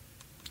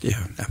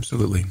 Yeah,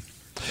 absolutely.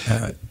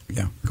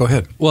 Go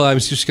ahead. Well, I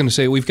was just going to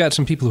say, we've got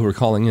some people who are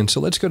calling in, so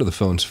let's go to the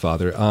phones,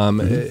 Father.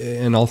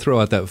 And I'll throw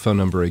out that phone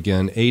number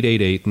again.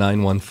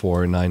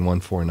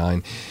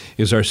 888-914-9149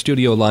 is our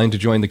studio line to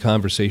join the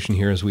conversation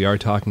here as we are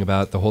talking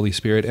about the Holy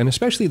Spirit, and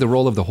especially the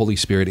role of the Holy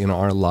Spirit in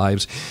our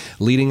lives,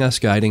 leading us,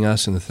 guiding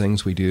us in the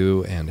things we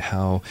do, and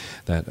how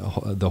that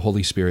the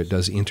Holy Spirit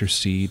does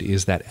intercede,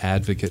 is that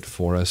advocate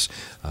for us,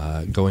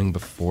 going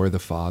before the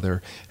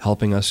Father,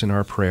 helping us in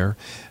our prayer.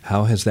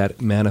 How has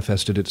that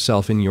manifested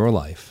itself in your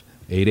life?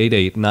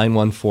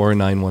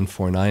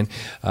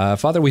 888-914-9149.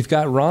 Father, we've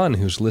got Ron,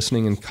 who's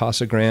listening in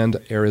Casa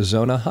Grande,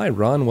 Arizona. Hi,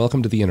 Ron.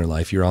 Welcome to The Inner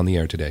Life. You're on the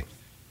air today.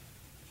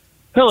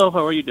 Hello.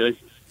 How are you doing?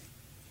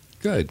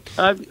 Good.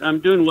 I'm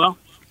doing well.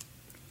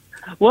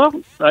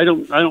 Well,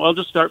 I'll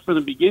just start from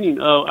the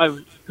beginning.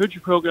 I've heard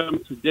your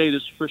program today.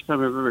 This is the first time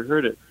I've ever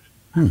heard it.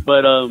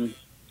 But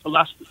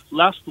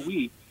last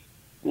week,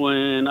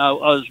 when I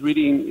was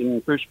reading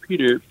in First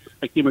Peter,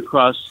 I came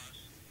across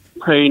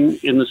praying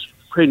in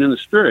the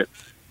Spirit,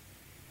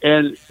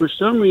 and for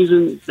some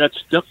reason that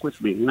stuck with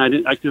me,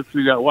 and I couldn't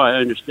figure out why. I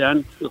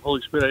understand the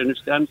Holy Spirit, I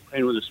understand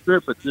praying with the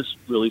Spirit, but this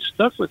really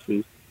stuck with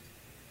me.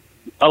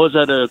 I was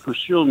at a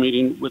Cursillo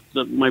meeting with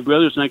my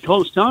brothers, and I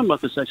was telling them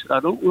about this. I said, I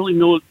don't really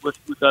know what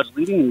God's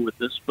leading me with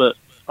this, but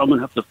I'm going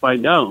to have to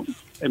find out.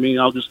 I mean,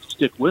 I'll just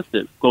stick with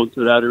it, going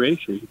through the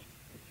adoration.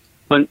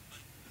 But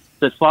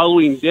the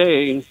following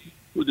day,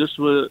 this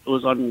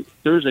was on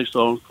Thursday,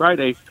 so on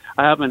Friday,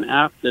 I have an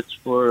app that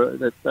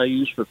I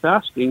use for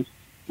fasting.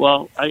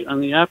 Well, on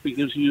the app, it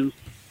gives you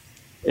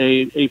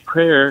a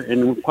prayer,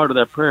 and part of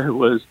that prayer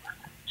was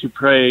to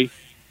pray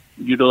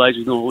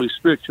utilizing the Holy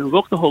Spirit, to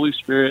invoke the Holy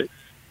Spirit,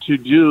 to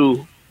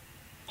be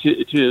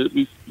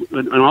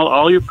in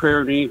all your prayer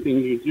and anything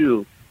you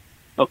do.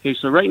 Okay,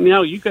 so right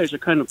now you guys are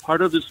kind of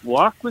part of this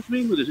walk with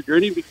me, with this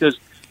journey, because,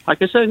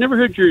 like I said, I never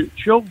heard your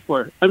show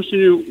before. I'm sitting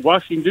here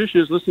washing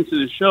dishes, listening to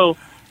the show,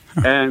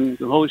 and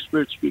the Holy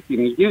Spirit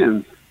speaking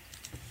again.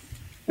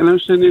 And I'm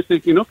sitting there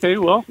thinking, okay,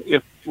 well,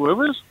 if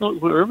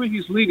wherever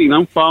He's leading,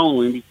 I'm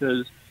following,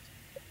 because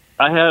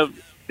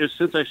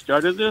since I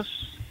started this,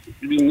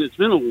 I mean, it's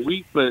been a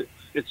week, but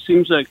it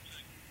seems like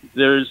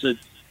there's this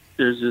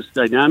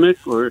dynamic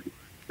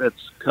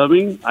that's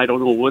coming. I don't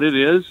know what it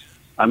is.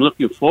 I'm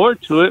looking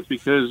forward to it,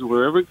 because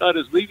wherever God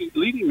is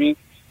leading me,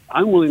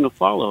 I'm willing to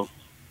follow.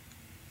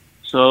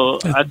 So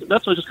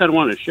that's why I just kind of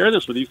wanted to share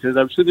this with you, because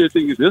I'm sitting there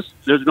thinking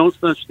there's no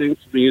such thing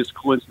to me as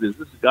coincidence.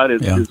 This is God,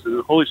 it's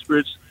the Holy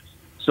Spirit's.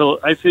 So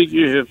I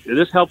figure if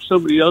this helps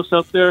somebody else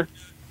out there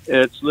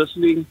that's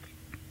listening,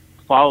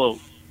 follow.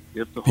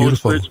 If the Holy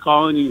Spirit's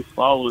calling you,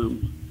 follow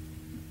Him.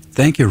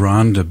 Thank you,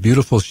 Ron. A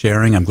beautiful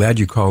sharing. I'm glad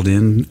you called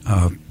in.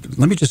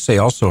 Let me just say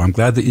also, I'm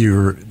glad that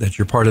you're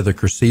part of the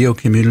Cursillo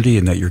community,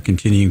 and that you're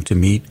continuing to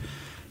meet,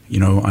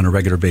 on a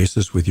regular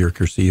basis with your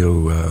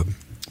Cursillo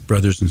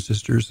brothers and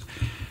sisters.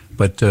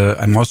 But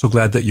I'm also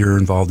glad that you're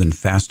involved in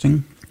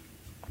fasting.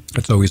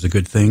 That's always a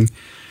good thing.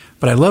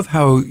 But I love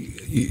how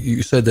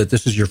you said that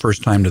this is your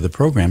first time to the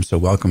program, so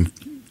welcome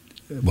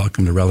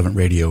to Relevant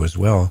Radio as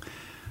well.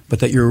 But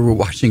that you're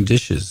washing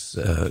dishes,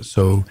 there's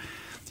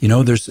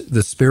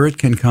the Spirit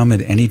can come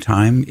at any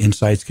time,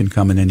 insights can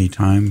come at any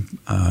time,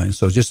 and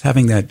so just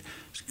having that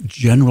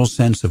general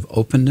sense of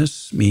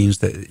openness means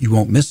that you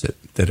won't miss it,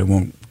 that it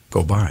won't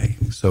go by.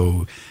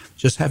 So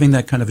just having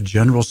that kind of a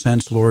general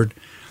sense, Lord,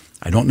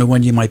 I don't know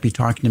when you might be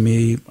talking to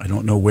me, I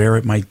don't know where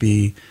it might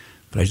be,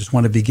 but I just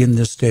want to begin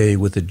this day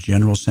with a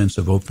general sense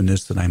of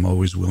openness, that I'm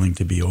always willing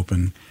to be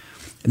open.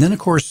 And then, of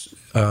course,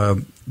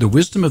 the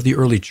wisdom of the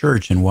early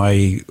church and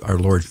why our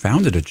Lord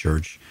founded a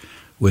church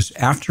was,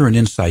 after an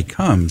insight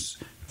comes,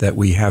 that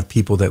we have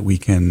people that we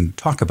can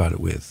talk about it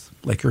with,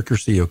 like your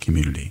Cursillo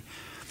community,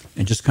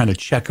 and just kind of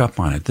check up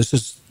on it.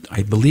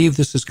 I believe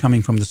this is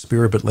coming from the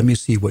Spirit, but let me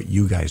see what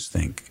you guys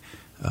think.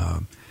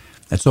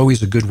 That's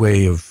always a good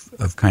way of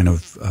kind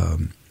of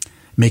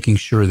making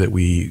sure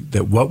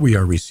that what we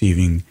are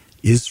receiving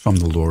is from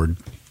the Lord,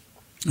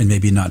 and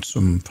maybe not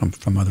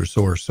from other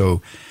source.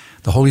 So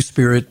the Holy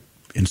Spirit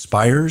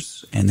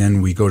inspires, and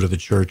then we go to the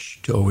church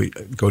to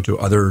go to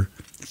other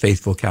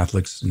faithful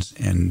Catholics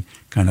and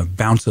kind of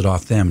bounce it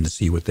off them to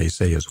see what they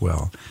say as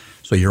well.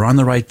 So you're on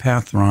the right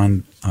path,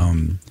 Ron.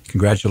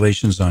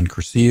 Congratulations on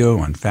Cursillo,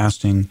 on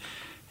fasting,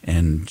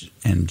 and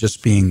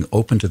just being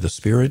open to the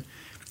Spirit.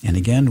 And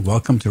again,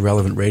 welcome to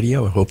Relevant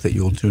Radio. I hope that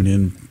you'll tune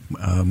in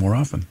more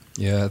often.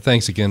 Yeah,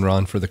 thanks again,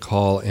 Ron, for the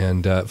call.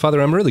 And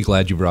Father, I'm really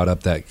glad you brought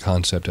up that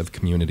concept of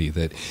community,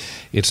 that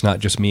it's not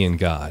just me and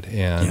God.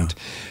 And,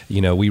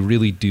 we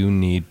really do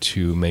need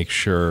to make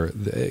sure,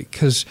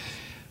 because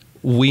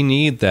we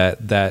need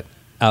that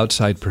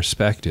outside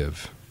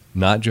perspective,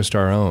 not just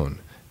our own,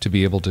 to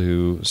be able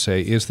to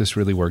say, is this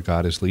really where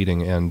God is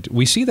leading? And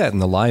we see that in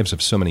the lives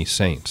of so many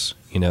saints,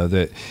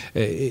 that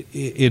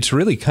it's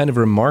really kind of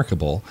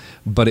remarkable,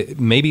 but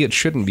maybe it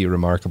shouldn't be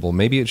remarkable.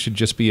 Maybe it should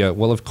just be a,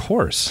 well, of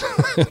course,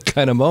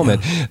 kind of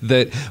moment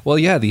that, well,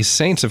 yeah, these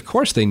saints, of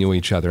course they knew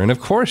each other. And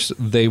of course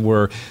they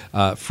were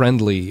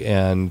friendly,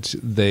 and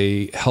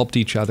they helped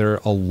each other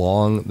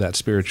along that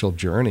spiritual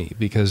journey,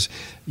 because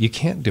you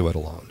can't do it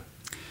alone.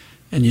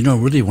 And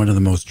really one of the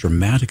most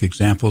dramatic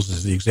examples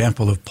is the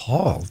example of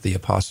Paul, the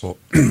apostle.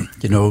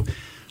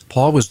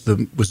 Paul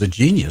was a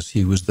genius.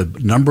 He was the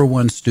number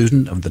one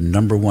student of the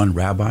number one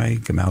rabbi,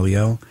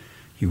 Gamaliel.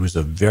 He was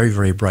a very,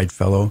 very bright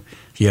fellow.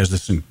 He has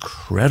this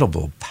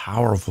incredible,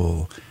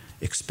 powerful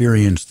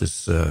experience,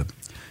 this,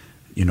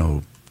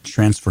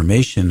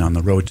 transformation on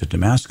the road to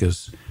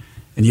Damascus.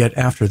 And yet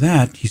after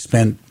that, he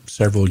spent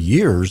several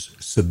years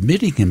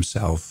submitting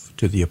himself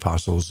to the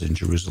apostles in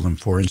Jerusalem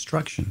for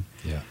instruction.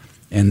 Yeah.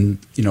 And,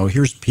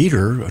 here's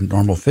Peter, a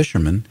normal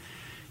fisherman,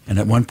 and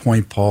at one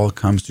point Paul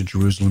comes to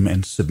Jerusalem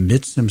and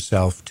submits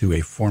himself to a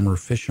former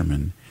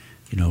fisherman,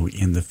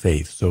 in the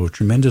faith. So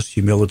tremendous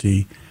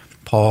humility,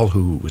 Paul,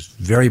 who was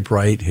very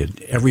bright,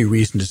 had every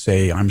reason to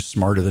say, I'm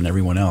smarter than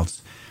everyone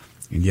else,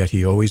 and yet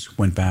he always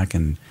went back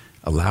and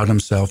allowed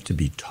himself to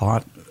be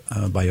taught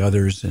by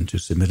others and to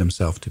submit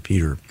himself to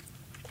Peter.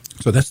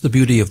 So that's the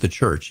beauty of the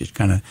church. It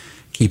kind of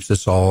keeps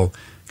us all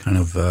kind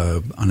of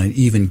on an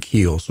even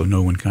keel, so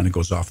no one kind of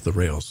goes off the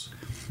rails.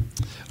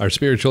 Our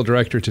spiritual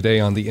director today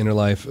on The Inner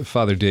Life,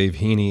 Father Dave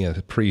Heney,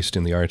 a priest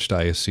in the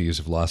Archdiocese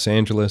of Los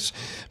Angeles,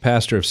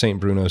 pastor of St.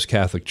 Bruno's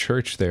Catholic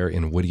Church there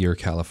in Whittier,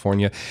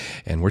 California.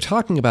 And we're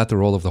talking about the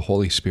role of the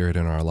Holy Spirit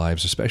in our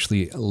lives,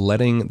 especially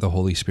letting the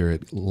Holy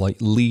Spirit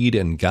lead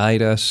and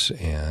guide us,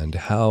 and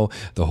how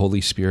the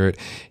Holy Spirit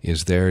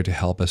is there to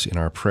help us in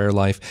our prayer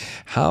life.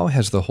 How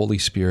has the Holy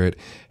Spirit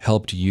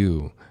helped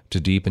you to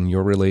deepen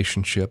your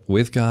relationship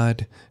with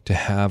God, to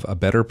have a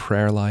better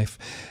prayer life?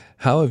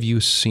 How have you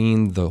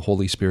seen the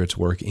Holy Spirit's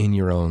work in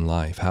your own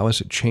life? How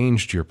has it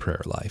changed your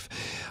prayer life?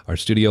 Our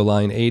studio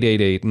line,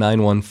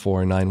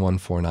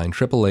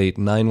 888-914-9149,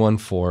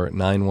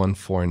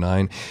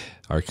 888-914-9149.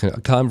 Our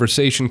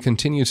conversation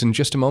continues in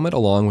just a moment,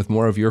 along with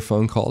more of your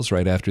phone calls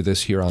right after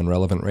this here on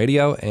Relevant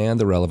Radio and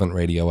the Relevant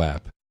Radio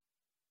app.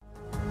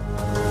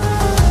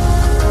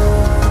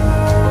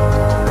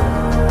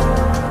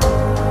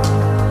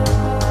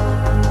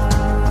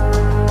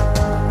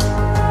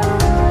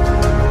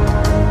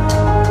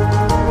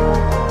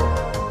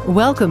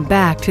 Welcome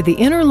back to The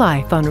Inner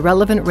Life on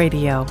Relevant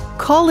Radio.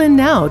 Call in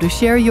now to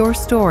share your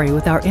story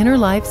with our Inner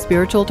Life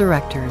spiritual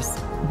directors.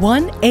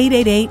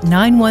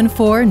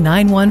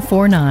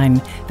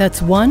 1-888-914-9149.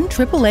 That's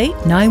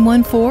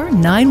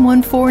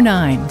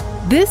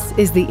 1-888-914-9149. This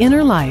is The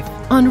Inner Life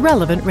on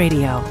Relevant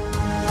Radio.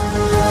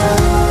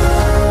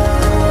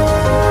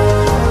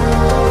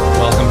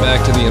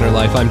 Back to The Inner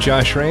Life. I'm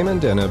Josh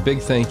Raymond, and a big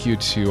thank you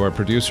to our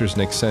producers,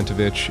 Nick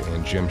Sentovich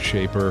and Jim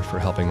Shaper, for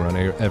helping run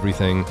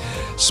everything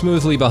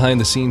smoothly behind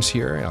the scenes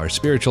here. Our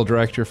spiritual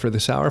director for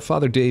this hour,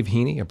 Father Dave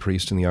Heney, a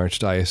priest in the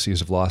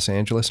Archdiocese of Los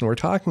Angeles, and we're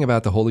talking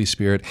about the Holy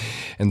Spirit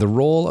and the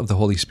role of the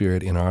Holy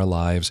Spirit in our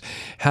lives,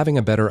 having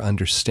a better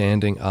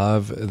understanding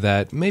of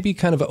that maybe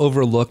kind of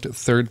overlooked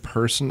third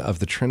person of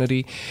the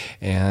Trinity,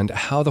 and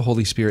how the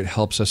Holy Spirit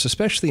helps us,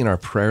 especially in our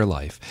prayer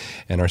life.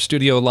 And our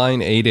studio line,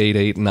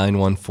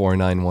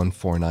 888-914-9149.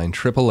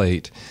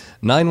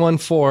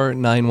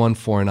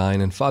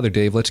 888-914-9149. And Father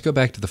Dave, let's go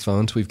back to the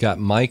phones. We've got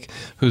Mike,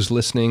 who's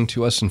listening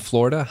to us in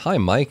Florida. Hi,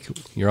 Mike.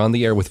 You're on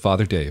the air with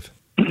Father Dave.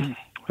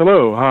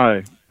 Hello.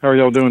 Hi. How are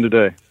y'all doing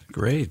today?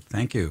 Great.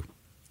 Thank you.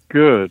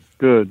 Good.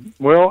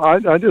 Well,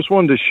 I just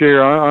wanted to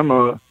share. I'm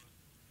a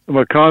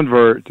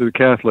convert to the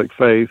Catholic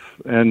faith,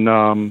 and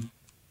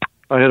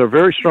I had a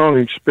very strong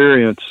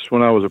experience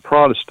when I was a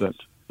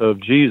Protestant of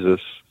Jesus.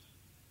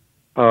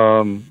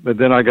 But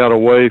then I got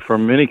away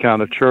from any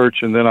kind of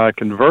church, and then I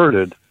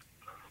converted.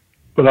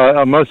 But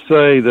I must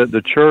say that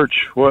the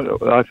church,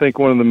 I think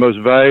one of the most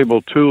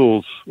valuable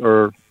tools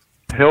or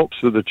helps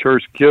that the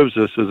church gives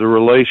us is a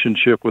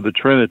relationship with the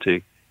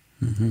Trinity.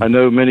 Mm-hmm. I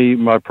know many of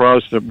my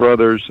Protestant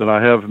brothers, and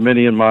I have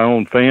many in my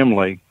own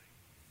family,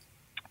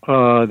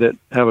 that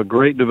have a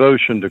great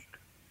devotion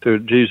to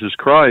Jesus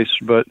Christ,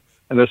 and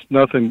that's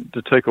nothing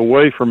to take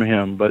away from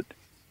him. But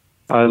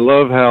I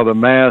love how a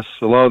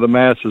lot of the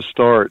masses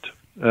start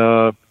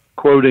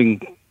quoting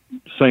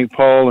St.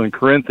 Paul in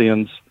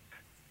Corinthians,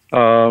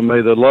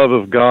 may the love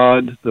of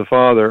God the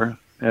Father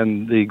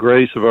and the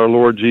grace of our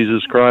Lord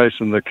Jesus Christ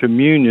and the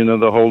communion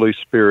of the Holy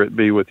Spirit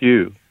be with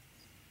you.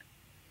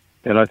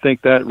 And I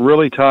think that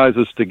really ties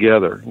us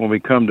together when we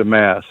come to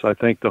Mass. I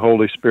think the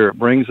Holy Spirit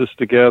brings us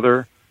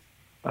together.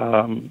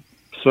 So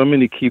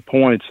many key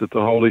points that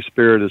the Holy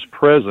Spirit is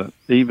present,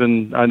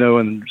 even I know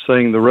in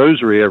saying the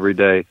Rosary every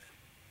day,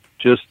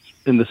 just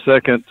in the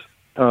second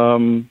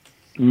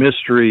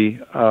mystery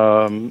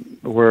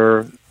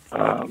where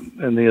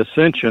in the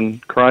Ascension,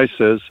 Christ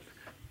says,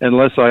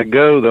 unless I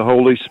go, the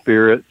Holy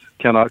Spirit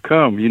cannot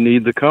come. You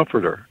need the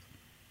Comforter.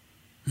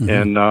 Mm-hmm.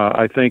 And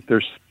I think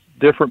there's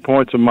different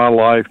points in my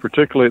life,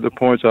 particularly at the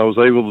points I was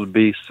able to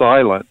be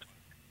silent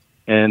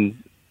and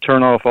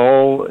turn off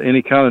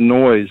any kind of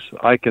noise.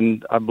 I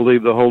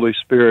believe the Holy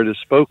Spirit has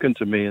spoken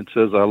to me and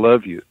says, I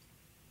love you.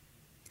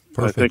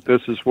 Perfect. I think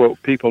this is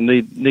what people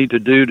need to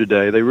do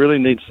today. They really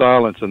need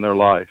silence in their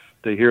life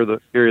to hear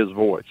his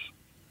voice.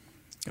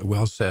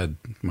 Well said,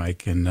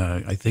 Mike. And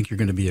I think you're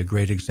going to be a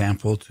great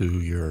example to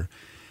your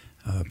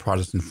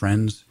Protestant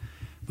friends.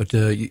 But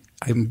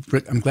I'm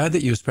glad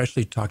that you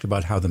especially talked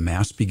about how the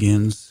Mass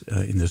begins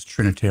in this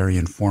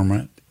Trinitarian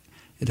format.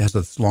 It has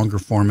a longer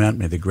format.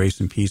 May the grace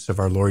and peace of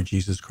our Lord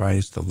Jesus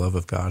Christ, the love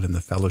of God, and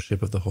the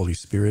fellowship of the Holy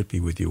Spirit be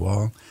with you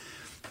all.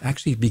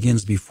 Actually, it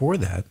begins before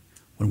that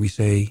when we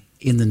say,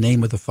 in the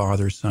name of the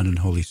Father, Son, and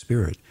Holy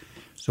Spirit.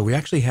 So we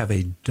actually have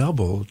a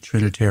double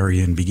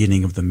Trinitarian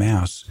beginning of the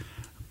Mass,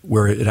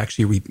 where it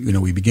actually,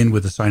 we begin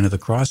with the sign of the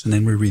cross, and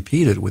then we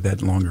repeat it with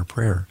that longer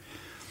prayer.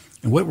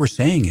 And what we're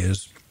saying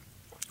is,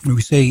 when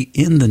we say,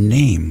 in the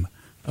name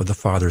of the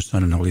Father,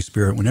 Son, and Holy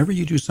Spirit, whenever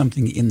you do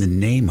something in the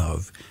name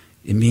of,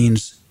 it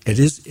means it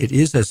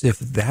is as if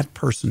that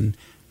person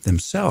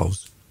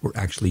themselves were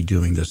actually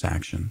doing this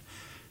action.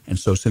 And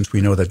so since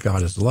we know that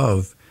God is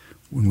love,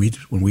 when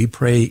we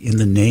pray in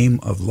the name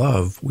of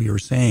love, we are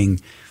saying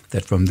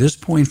that from this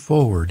point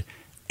forward,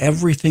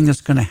 everything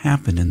that's going to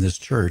happen in this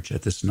church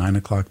at this 9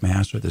 o'clock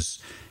Mass or this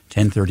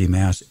 10:30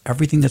 Mass,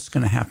 everything that's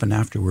going to happen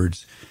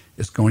afterwards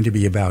is going to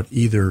be about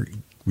either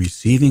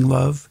receiving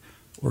love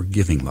or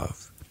giving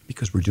love,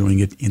 because we're doing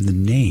it in the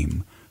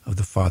name of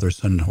the Father,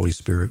 Son, and Holy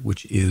Spirit,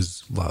 which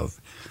is love.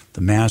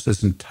 The Mass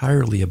is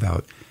entirely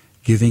about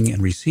giving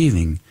and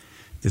receiving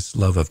this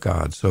love of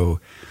God. So,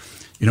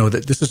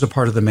 that this is a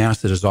part of the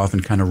Mass that is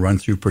often kind of run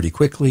through pretty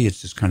quickly.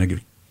 It's just kind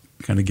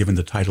of given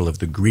the title of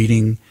the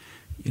greeting,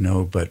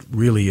 but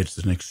really it's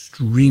an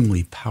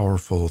extremely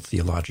powerful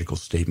theological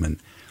statement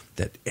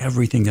that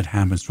everything that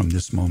happens from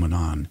this moment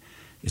on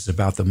is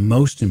about the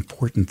most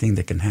important thing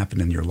that can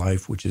happen in your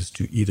life, which is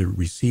to either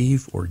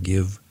receive or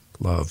give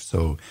love.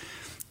 So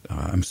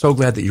I'm so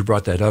glad that you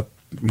brought that up,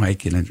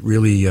 Mike, and it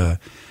really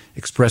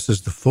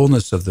expresses the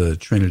fullness of the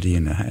Trinity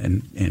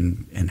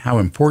and how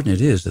important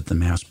it is that the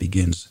Mass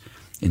begins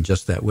in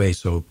just that way.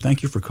 So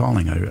thank you for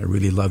calling. I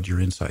really loved your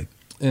insight.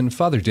 And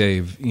Father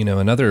Dave,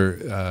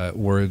 another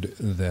word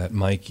that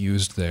Mike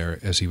used there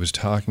as he was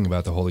talking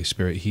about the Holy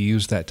Spirit, he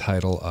used that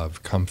title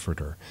of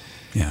Comforter.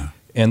 Yeah.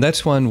 And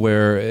that's one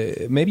where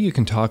maybe you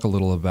can talk a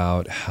little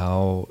about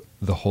how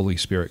the Holy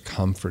Spirit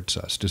comforts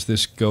us. Does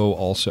this go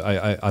also?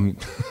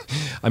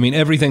 I mean,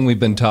 everything we've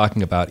been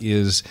talking about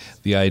is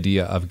the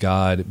idea of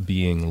God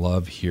being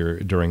love here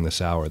during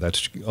this hour.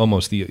 That's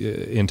almost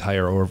the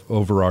entire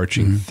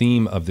overarching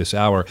theme of this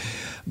hour.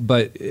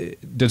 But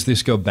does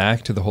this go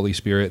back to the Holy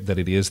Spirit, that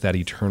it is that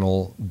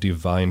eternal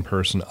divine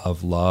person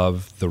of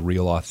love, the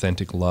real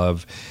authentic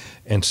love,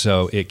 and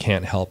so it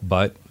can't help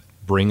but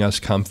bring us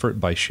comfort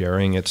by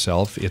sharing its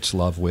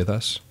love with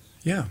us?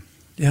 Yeah,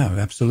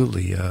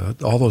 absolutely.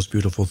 All those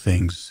beautiful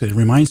things. It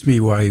reminds me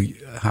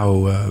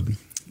how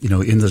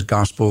in the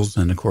Gospels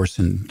and, of course,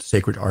 in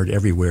sacred art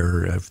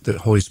everywhere, the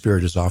Holy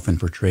Spirit is often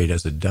portrayed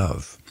as a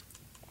dove.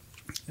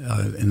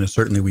 And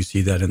certainly we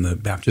see that in the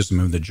baptism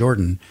of the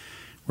Jordan,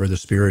 where the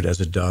Spirit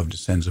as a dove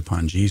descends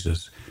upon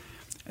Jesus.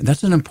 And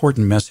that's an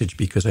important message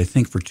because I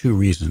think for two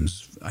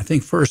reasons. I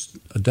think first,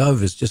 a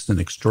dove is just an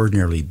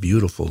extraordinarily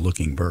beautiful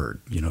looking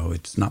bird.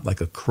 It's not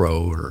like a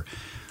crow or,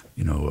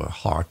 a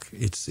hawk.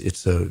 It's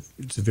a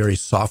very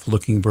soft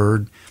looking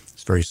bird.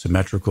 It's very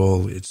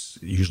symmetrical. It's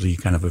usually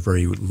kind of a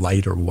very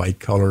light or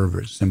white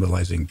color,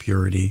 symbolizing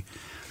purity.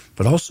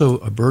 But also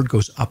a bird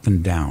goes up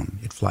and down.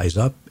 It flies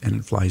up and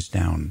it flies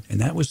down. And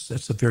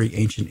that's a very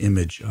ancient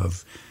image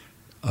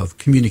of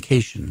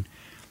communication,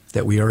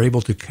 that we are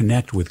able to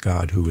connect with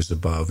God who is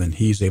above, and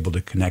He's able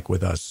to connect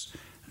with us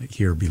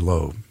here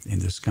below, in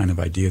this kind of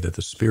idea that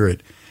the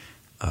Spirit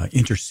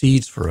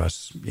intercedes for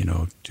us,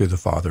 to the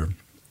Father,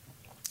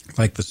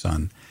 like the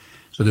Son.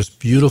 So this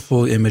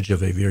beautiful image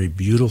of a very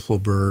beautiful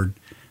bird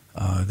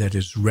that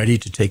is ready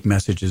to take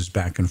messages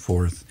back and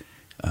forth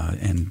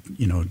and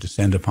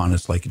descend upon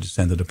us like it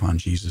descended upon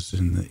Jesus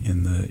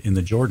in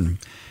the Jordan.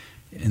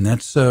 And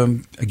that's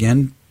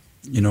again,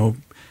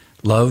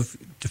 love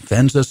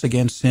defends us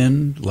against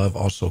sin. Love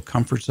also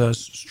comforts us,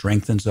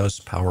 strengthens us,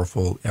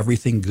 powerful.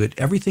 Everything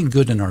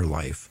good in our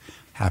life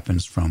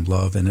happens from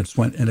love, and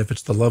if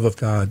it's the love of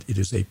God, it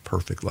is a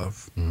perfect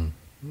love.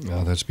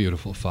 Oh, that's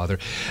beautiful, Father.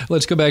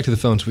 Let's go back to the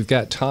phones. We've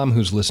got Tom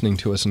who's listening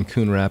to us in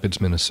Coon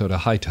Rapids, Minnesota.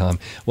 Hi, Tom.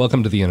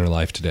 Welcome to the Inner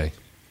Life today.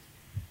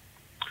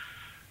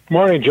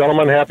 Morning,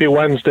 gentlemen. Happy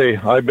Wednesday.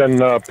 I've been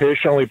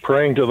patiently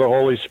praying to the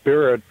Holy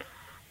Spirit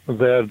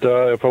that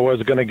if I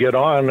was going to get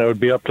on, it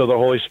would be up to the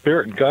Holy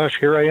Spirit. Gosh,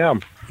 here I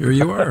am. Here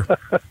you are.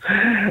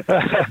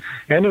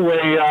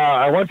 Anyway,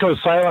 I went to a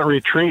silent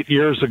retreat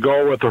years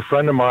ago with a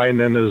friend of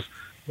mine, and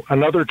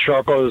another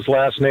chuckle, his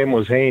last name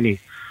was Heney.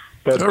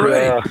 But all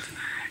right.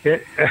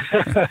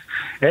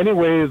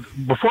 Anyway,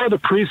 before the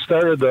priest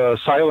started the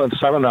silent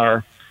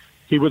seminar,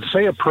 he would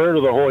say a prayer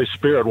to the Holy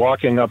Spirit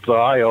walking up the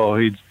aisle.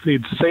 He'd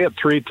say it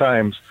 3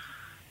 times.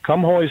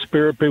 Come, Holy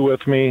Spirit, be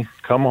with me.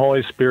 Come,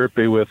 Holy Spirit,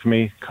 be with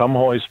me. Come,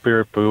 Holy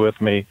Spirit, be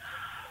with me.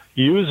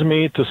 Use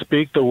me to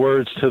speak the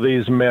words to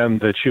these men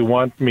that you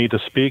want me to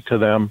speak to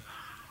them.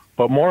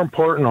 But more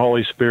important,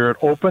 Holy Spirit,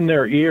 open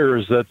their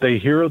ears that they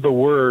hear the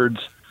words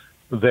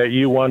that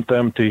you want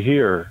them to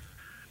hear.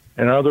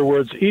 In other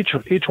words,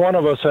 each one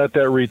of us at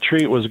that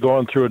retreat was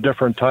going through a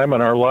different time in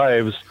our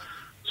lives.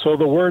 So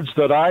the words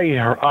that I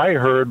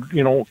heard,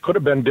 could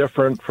have been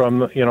different from,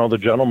 the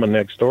gentleman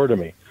next door to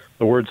me,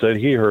 the words that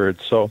he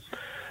heard. So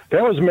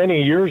that was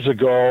many years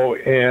ago,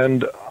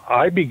 and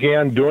I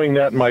began doing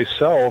that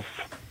myself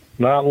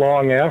not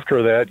long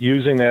after that,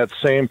 using that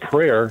same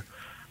prayer,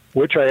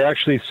 which I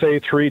actually say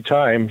 3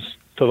 times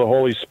to the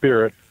Holy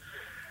Spirit.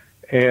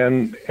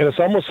 And it's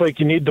almost like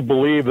you need to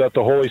believe that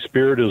the Holy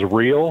Spirit is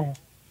real.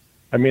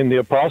 I mean, the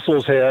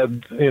apostles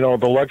had,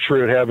 the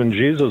luxury of having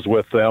Jesus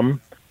with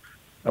them.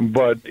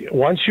 But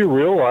once you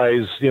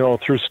realize,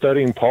 through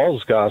studying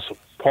Paul's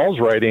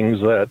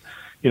writings that,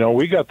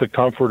 we got the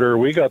Comforter,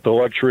 we got the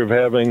luxury of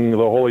having the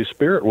Holy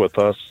Spirit with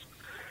us.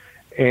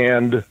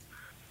 And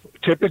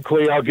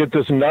typically I'll get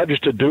this nudge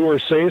to do or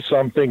say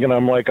something, and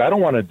I'm like, I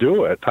don't want to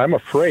do it. I'm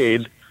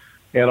afraid,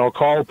 and I'll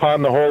call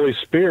upon the Holy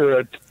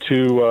Spirit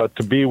to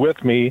be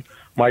with me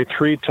my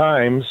 3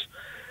 times.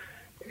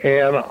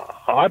 And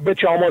I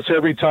bet you almost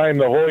every time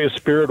the Holy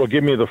Spirit will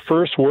give me the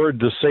first word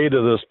to say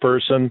to this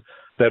person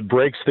that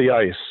breaks the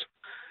ice.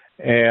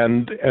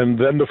 And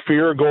then the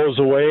fear goes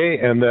away,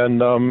 and then,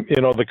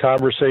 the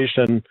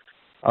conversation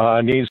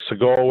needs to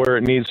go where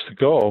it needs to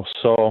go.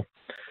 So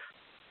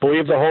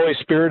believe the Holy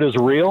Spirit is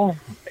real,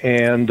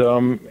 and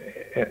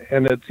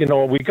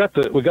it, we got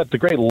the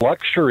great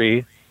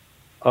luxury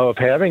of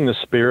having the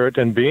Spirit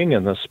and being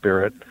in the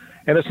Spirit.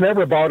 And it's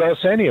never about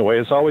us anyway.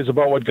 It's always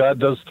about what God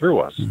does through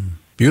us.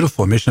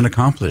 Beautiful. Mission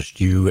accomplished.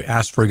 You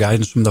asked for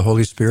guidance from the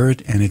Holy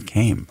Spirit, and it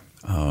came.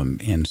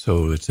 And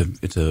so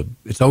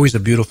it's always a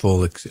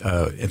beautiful.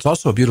 It's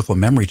also a beautiful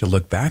memory to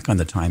look back on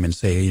the time and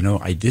say,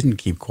 I didn't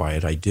keep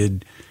quiet. I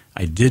did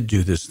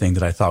do this thing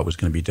that I thought was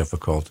going to be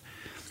difficult,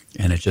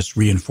 and it just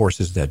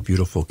reinforces that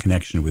beautiful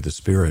connection with the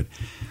Spirit.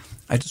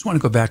 I just want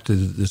to go back to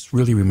this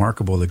really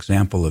remarkable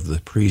example of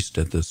the priest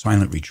at the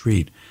silent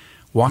retreat,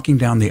 walking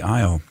down the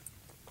aisle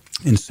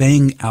and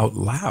saying out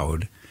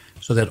loud,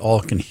 so that all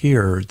can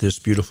hear, this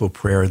beautiful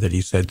prayer that he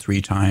said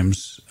 3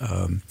 times,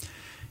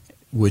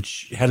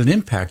 which had an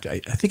impact. I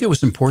think it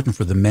was important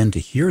for the men to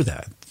hear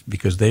that,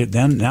 because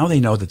now they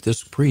know that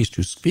this priest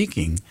who's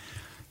speaking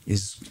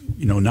is,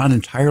 not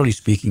entirely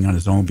speaking on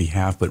his own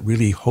behalf, but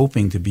really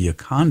hoping to be a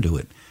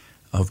conduit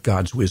of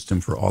God's wisdom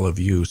for all of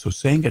you. So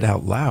saying it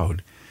out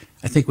loud,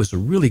 I think, was a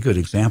really good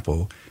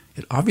example.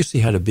 It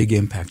obviously had a big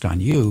impact on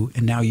you,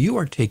 and now you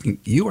are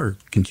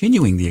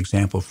continuing the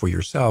example for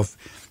yourself,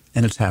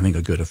 and it's having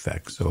a good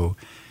effect. So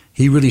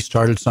he really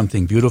started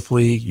something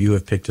beautifully. You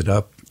have picked it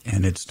up,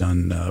 and it's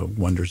done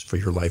wonders for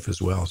your life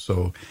as well.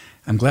 So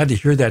I'm glad to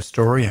hear that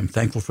story. I'm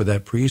thankful for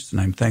that priest, and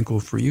I'm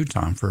thankful for you,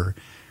 Tom, for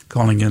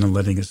calling in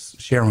and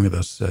sharing with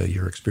us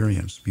your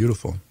experience.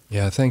 Beautiful.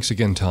 Yeah, thanks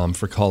again, Tom,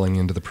 for calling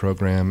into the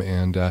program.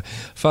 And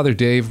Father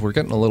Dave, we're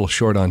getting a little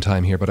short on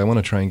time here, but I want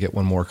to try and get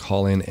one more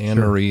call in.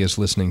 Anne-Marie is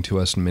listening to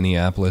us in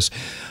Minneapolis.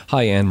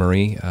 Hi,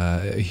 Anne-Marie.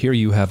 Here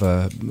you have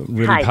a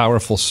really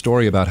powerful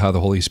story about how the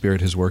Holy Spirit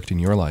has worked in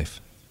your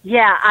life.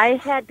 Yeah, I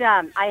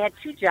had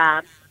 2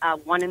 jobs.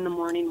 One in the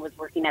morning was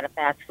working at a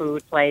fast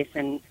food place,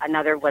 and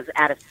another was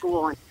at a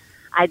school. And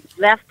I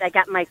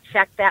got my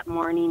check that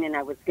morning, and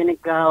I was going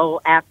to go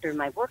after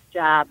my work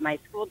job, my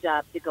school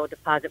job, to go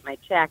deposit my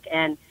check.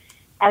 And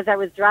as I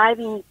was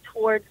driving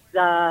towards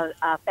the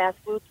fast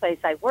food place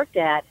I worked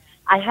at,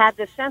 I had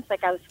this sense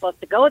like I was supposed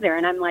to go there.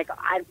 And I'm like,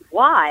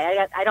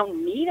 why? I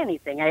don't need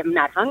anything. I'm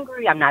not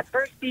hungry. I'm not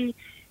thirsty.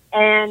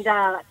 And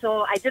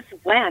so I just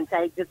went.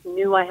 I just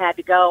knew I had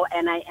to go.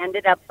 And I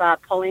ended up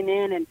pulling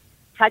in and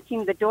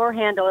touching the door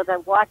handle as I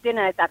walked in.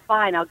 And I thought,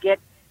 fine, I'll get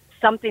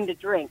something to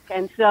drink.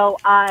 And so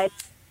I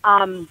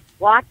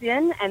walked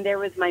in, and there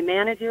was my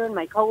manager and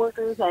my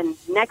coworkers. And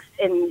next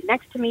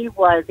to me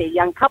was a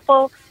young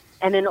couple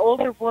and an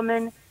older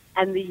woman,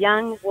 and the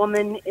young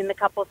woman in the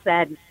couple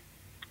said,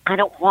 I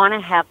don't want to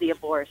have the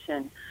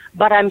abortion,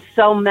 but I'm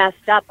so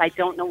messed up, I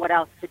don't know what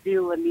else to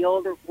do. And the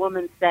older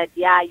woman said,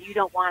 yeah, you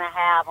don't want to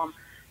have them.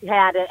 You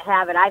had to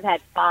have it. I've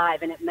had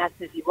 5, and it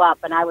messes you up.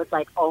 And I was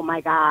like, oh,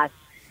 my gosh.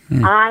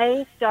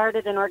 I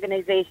started an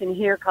organization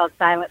here called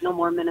Silent No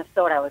More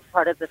Minnesota. I was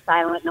part of the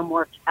Silent No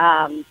More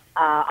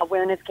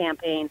awareness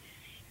campaign,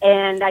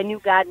 and I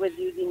knew God was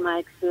using my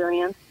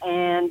experience,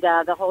 and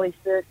the Holy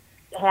Spirit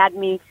had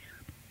me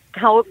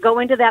go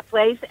into that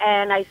place,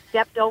 and I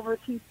stepped over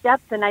 2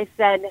 steps, and I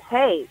said,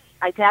 hey,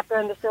 I tapped her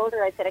on the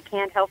shoulder. I said, I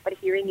can't help but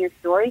hearing your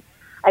story.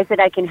 I said,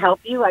 I can help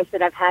you. I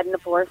said, I've had an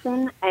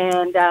abortion,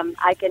 and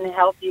I can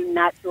help you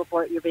not to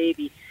abort your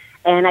baby.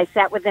 And I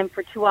sat with them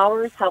for 2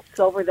 hours, helped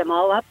sober them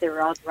all up. They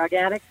were all drug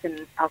addicts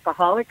and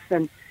alcoholics,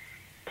 and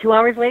 2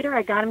 hours later,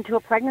 I got them to a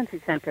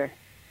pregnancy center.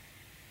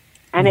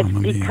 And it's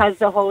because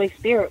the Holy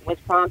Spirit was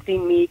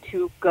prompting me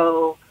to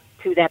go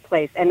to that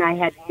place, and I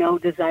had no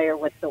desire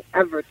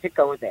whatsoever to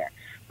go there.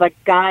 But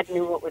God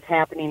knew what was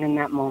happening in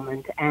that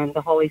moment, and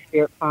the Holy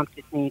Spirit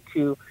prompted me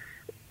to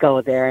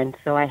go there, and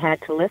so I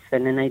had to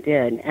listen, and I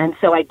did. And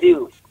so I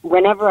do.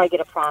 Whenever I get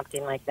a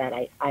prompting like that,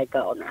 I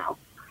go now.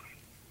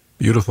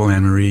 Beautiful,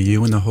 Anne-Marie.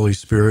 You and the Holy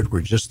Spirit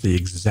were just the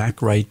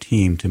exact right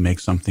team to make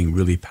something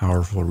really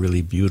powerful,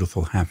 really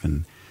beautiful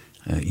happen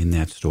in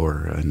that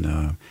store.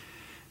 And,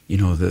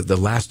 the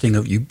lasting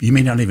of, you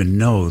may not even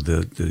know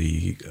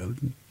the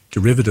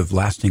derivative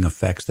lasting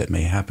effects that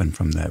may happen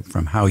from that,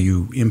 from how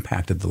you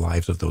impacted the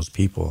lives of those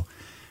people.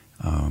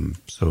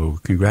 So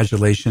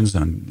congratulations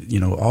on,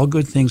 all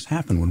good things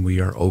happen when we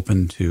are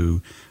open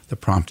to the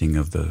prompting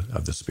of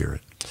the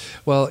Spirit.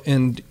 Well,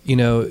 and,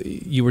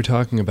 you were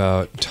talking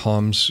about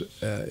Tom's,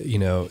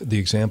 the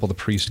example the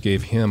priest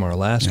gave him, our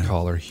last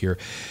caller here.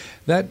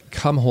 That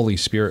Come Holy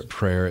Spirit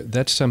prayer,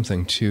 that's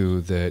something,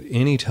 too, that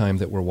any time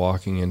that we're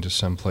walking into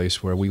some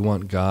place where we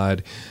want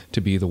God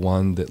to be the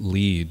one that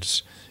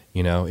leads,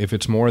 if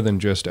it's more than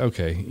just,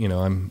 okay,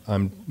 I'm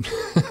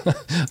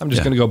I'm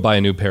just going to go buy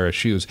a new pair of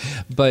shoes.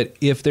 But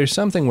if there's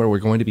something where we're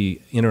going to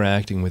be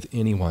interacting with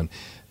anyone,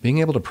 being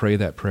able to pray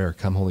that prayer,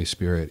 "Come, Holy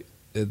Spirit,"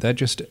 that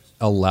just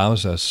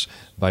allows us,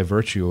 by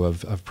virtue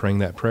of praying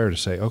that prayer, to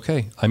say,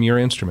 okay, I'm your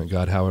instrument,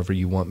 God, however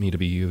you want me to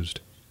be used.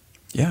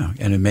 Yeah,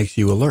 and it makes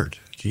you alert.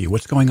 Gee,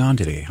 what's going on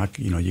today? How,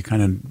 you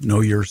kind of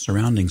know your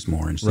surroundings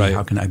more and say, Right.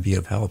 How can I be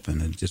of help?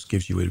 And it just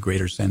gives you a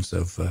greater sense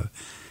of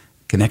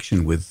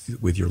connection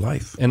with your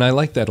life. And I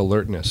like that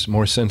alertness,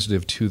 more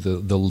sensitive to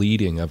the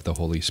leading of the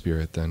Holy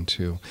Spirit then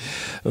too.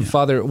 Yeah.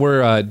 Father,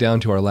 we're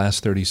down to our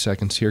last 30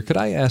 seconds here. Could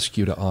I ask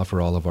you to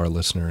offer all of our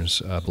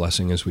listeners a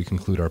blessing as we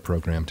conclude our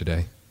program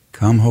today?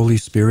 Come, Holy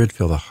Spirit,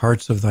 fill the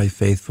hearts of thy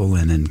faithful,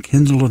 and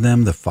enkindle in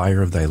them the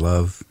fire of thy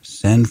love.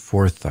 Send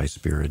forth thy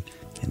Spirit,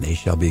 and they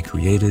shall be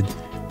created,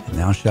 and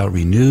thou shalt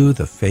renew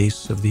the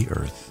face of the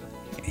earth.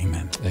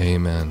 Amen.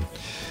 Amen.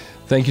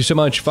 Thank you so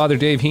much, Father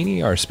Dave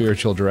Heney, our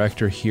spiritual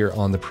director here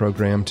on the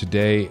program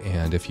today.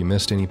 And if you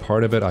missed any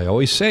part of it, I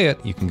always say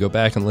it, you can go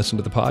back and listen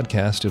to the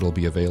podcast. It'll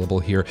be available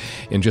here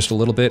in just a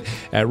little bit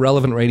at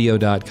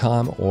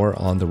relevantradio.com or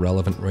on the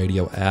Relevant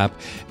Radio app.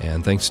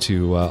 And thanks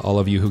to all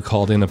of you who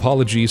called in.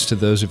 Apologies to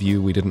those of you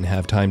we didn't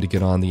have time to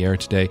get on the air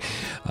today.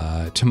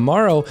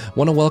 Tomorrow,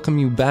 want to welcome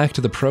you back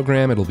to the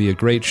program. It'll be a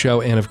great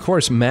show. And of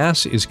course,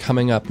 Mass is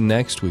coming up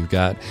next. We've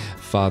got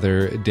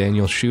Father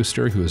Daniel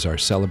Schuster, who is our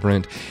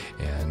celebrant.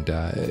 And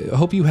I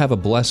hope you have a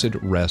blessed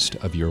rest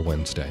of your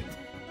Wednesday.